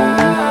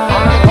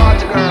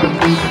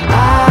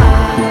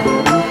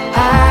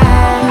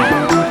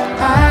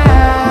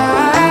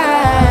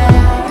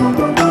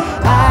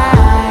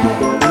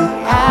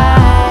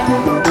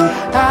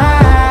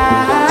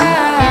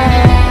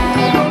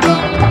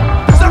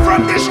 So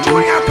from this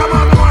junior, come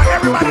on,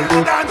 everybody to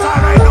the dance all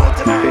right now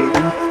tonight.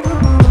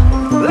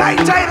 Light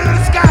tight in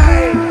the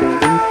sky.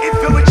 If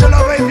you with your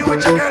lover, if you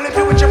with your girl, if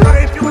you with your brother,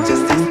 if you with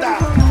your sister.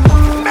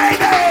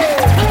 Mayday!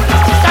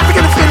 Got to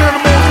get a feeling on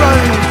the mood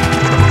line.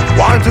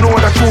 Want to know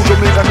what a true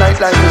Jamaican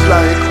nightlife is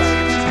like?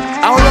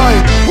 Alright,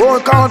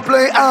 work hard,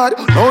 play hard,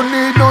 no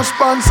need no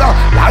sponsor.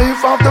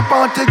 Life of the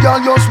party, girl,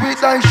 you're sweet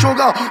like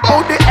sugar.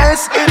 Put the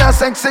S in a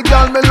sexy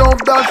girl, me love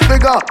that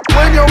figure.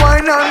 When you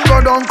whine and go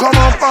down, come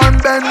up and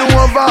bend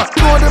over.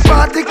 Know the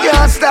party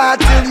can't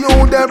start till you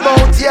there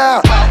bout,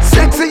 yeah.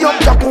 Sexy up,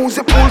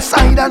 jacuzzi,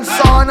 poolside and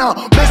sauna.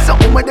 Mess up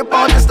when the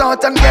party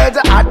start and get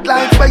the hot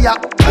light for ya.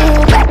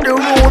 Boom, make the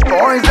road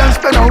boys and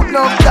spend out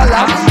enough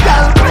dollar.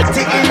 Girl,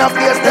 pretty in a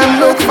face, them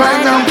look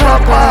fine and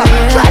proper.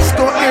 Tries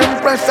to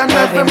impress and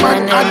every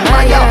man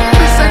admire.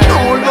 Listen,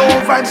 no low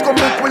vibes come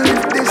make we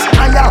lift this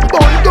higher.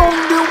 Burn down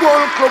the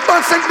whole club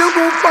and set the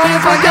roof on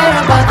fire. Forget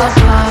about the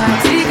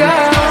party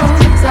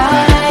girls,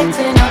 all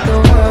acting up the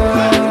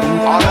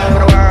world. All over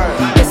the world.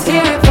 Let's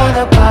hear it for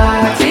the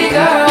party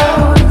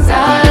girls,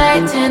 all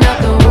acting up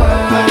the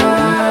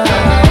world.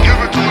 Give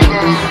it to me,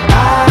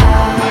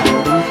 girl.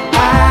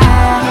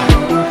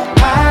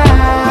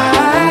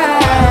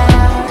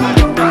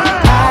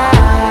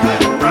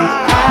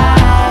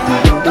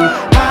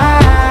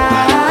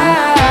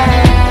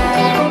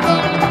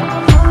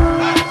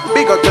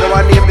 Big up to the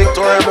one named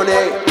Victoria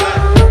Monet.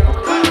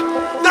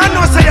 Don't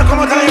know say you come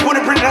out and you put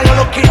the print and you're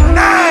looking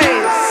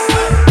nice.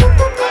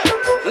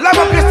 Love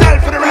up yourself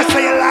for the rest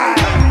of your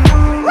life.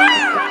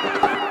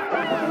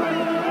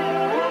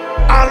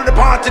 All of the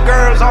party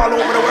girls all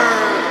over the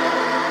world.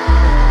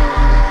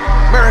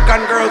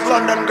 American girls,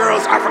 London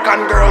girls,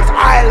 African girls,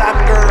 island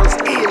girls,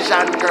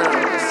 Asian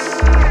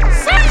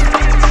girls.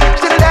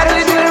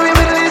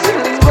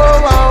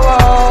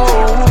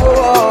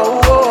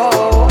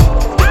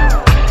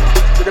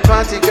 To the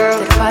party girl,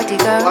 To the party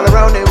girl, all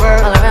around the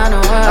world, all around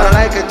the world. and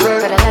I like it too,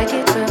 But I like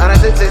it too. and I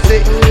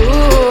sit.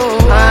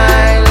 Ooh.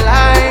 I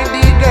like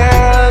the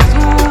girls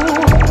who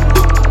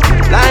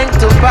like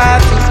to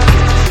party.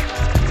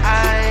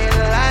 I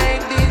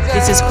like the girls.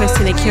 This is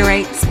Christina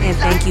Curates, and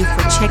thank you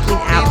for checking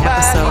out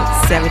episode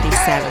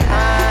 77.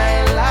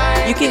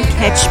 You can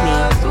catch me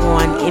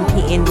on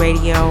MPN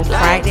Radio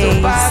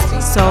Fridays,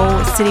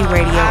 Soul City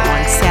Radio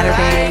on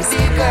Saturdays,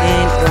 and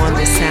then on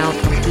the Sound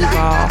of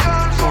Duval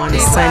on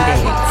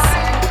Sundays.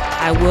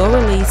 I will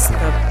release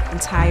the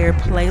entire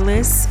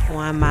playlist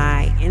on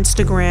my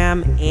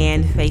Instagram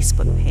and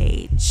Facebook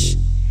page.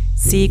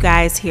 See you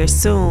guys here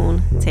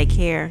soon. Take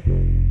care.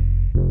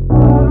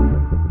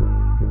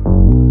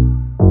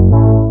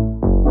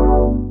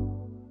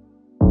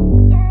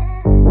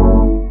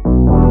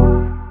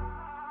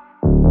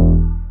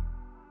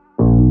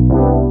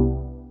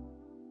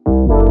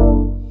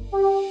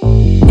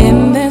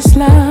 In this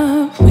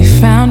love, we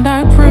found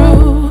our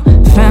crew,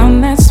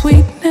 found that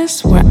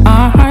sweetness where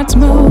our hearts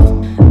move.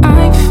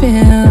 I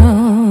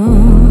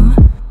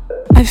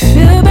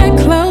feel that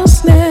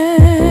closeness,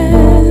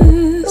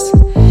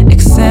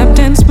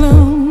 acceptance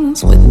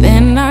blooms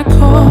within our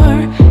core.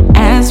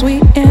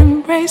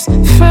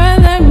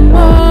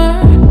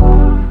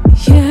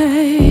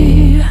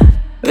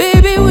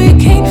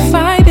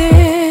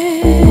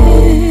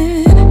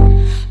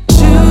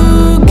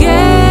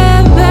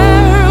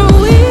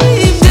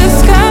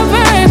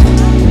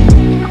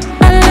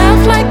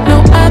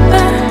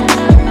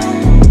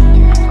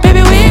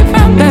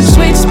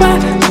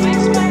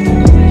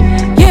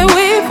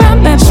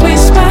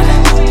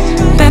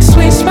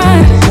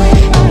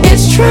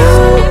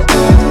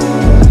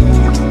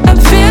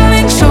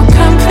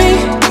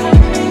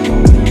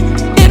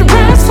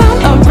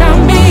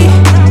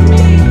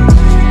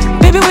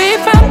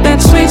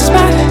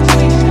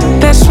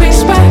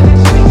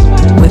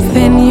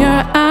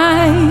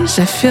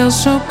 feel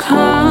so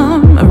calm.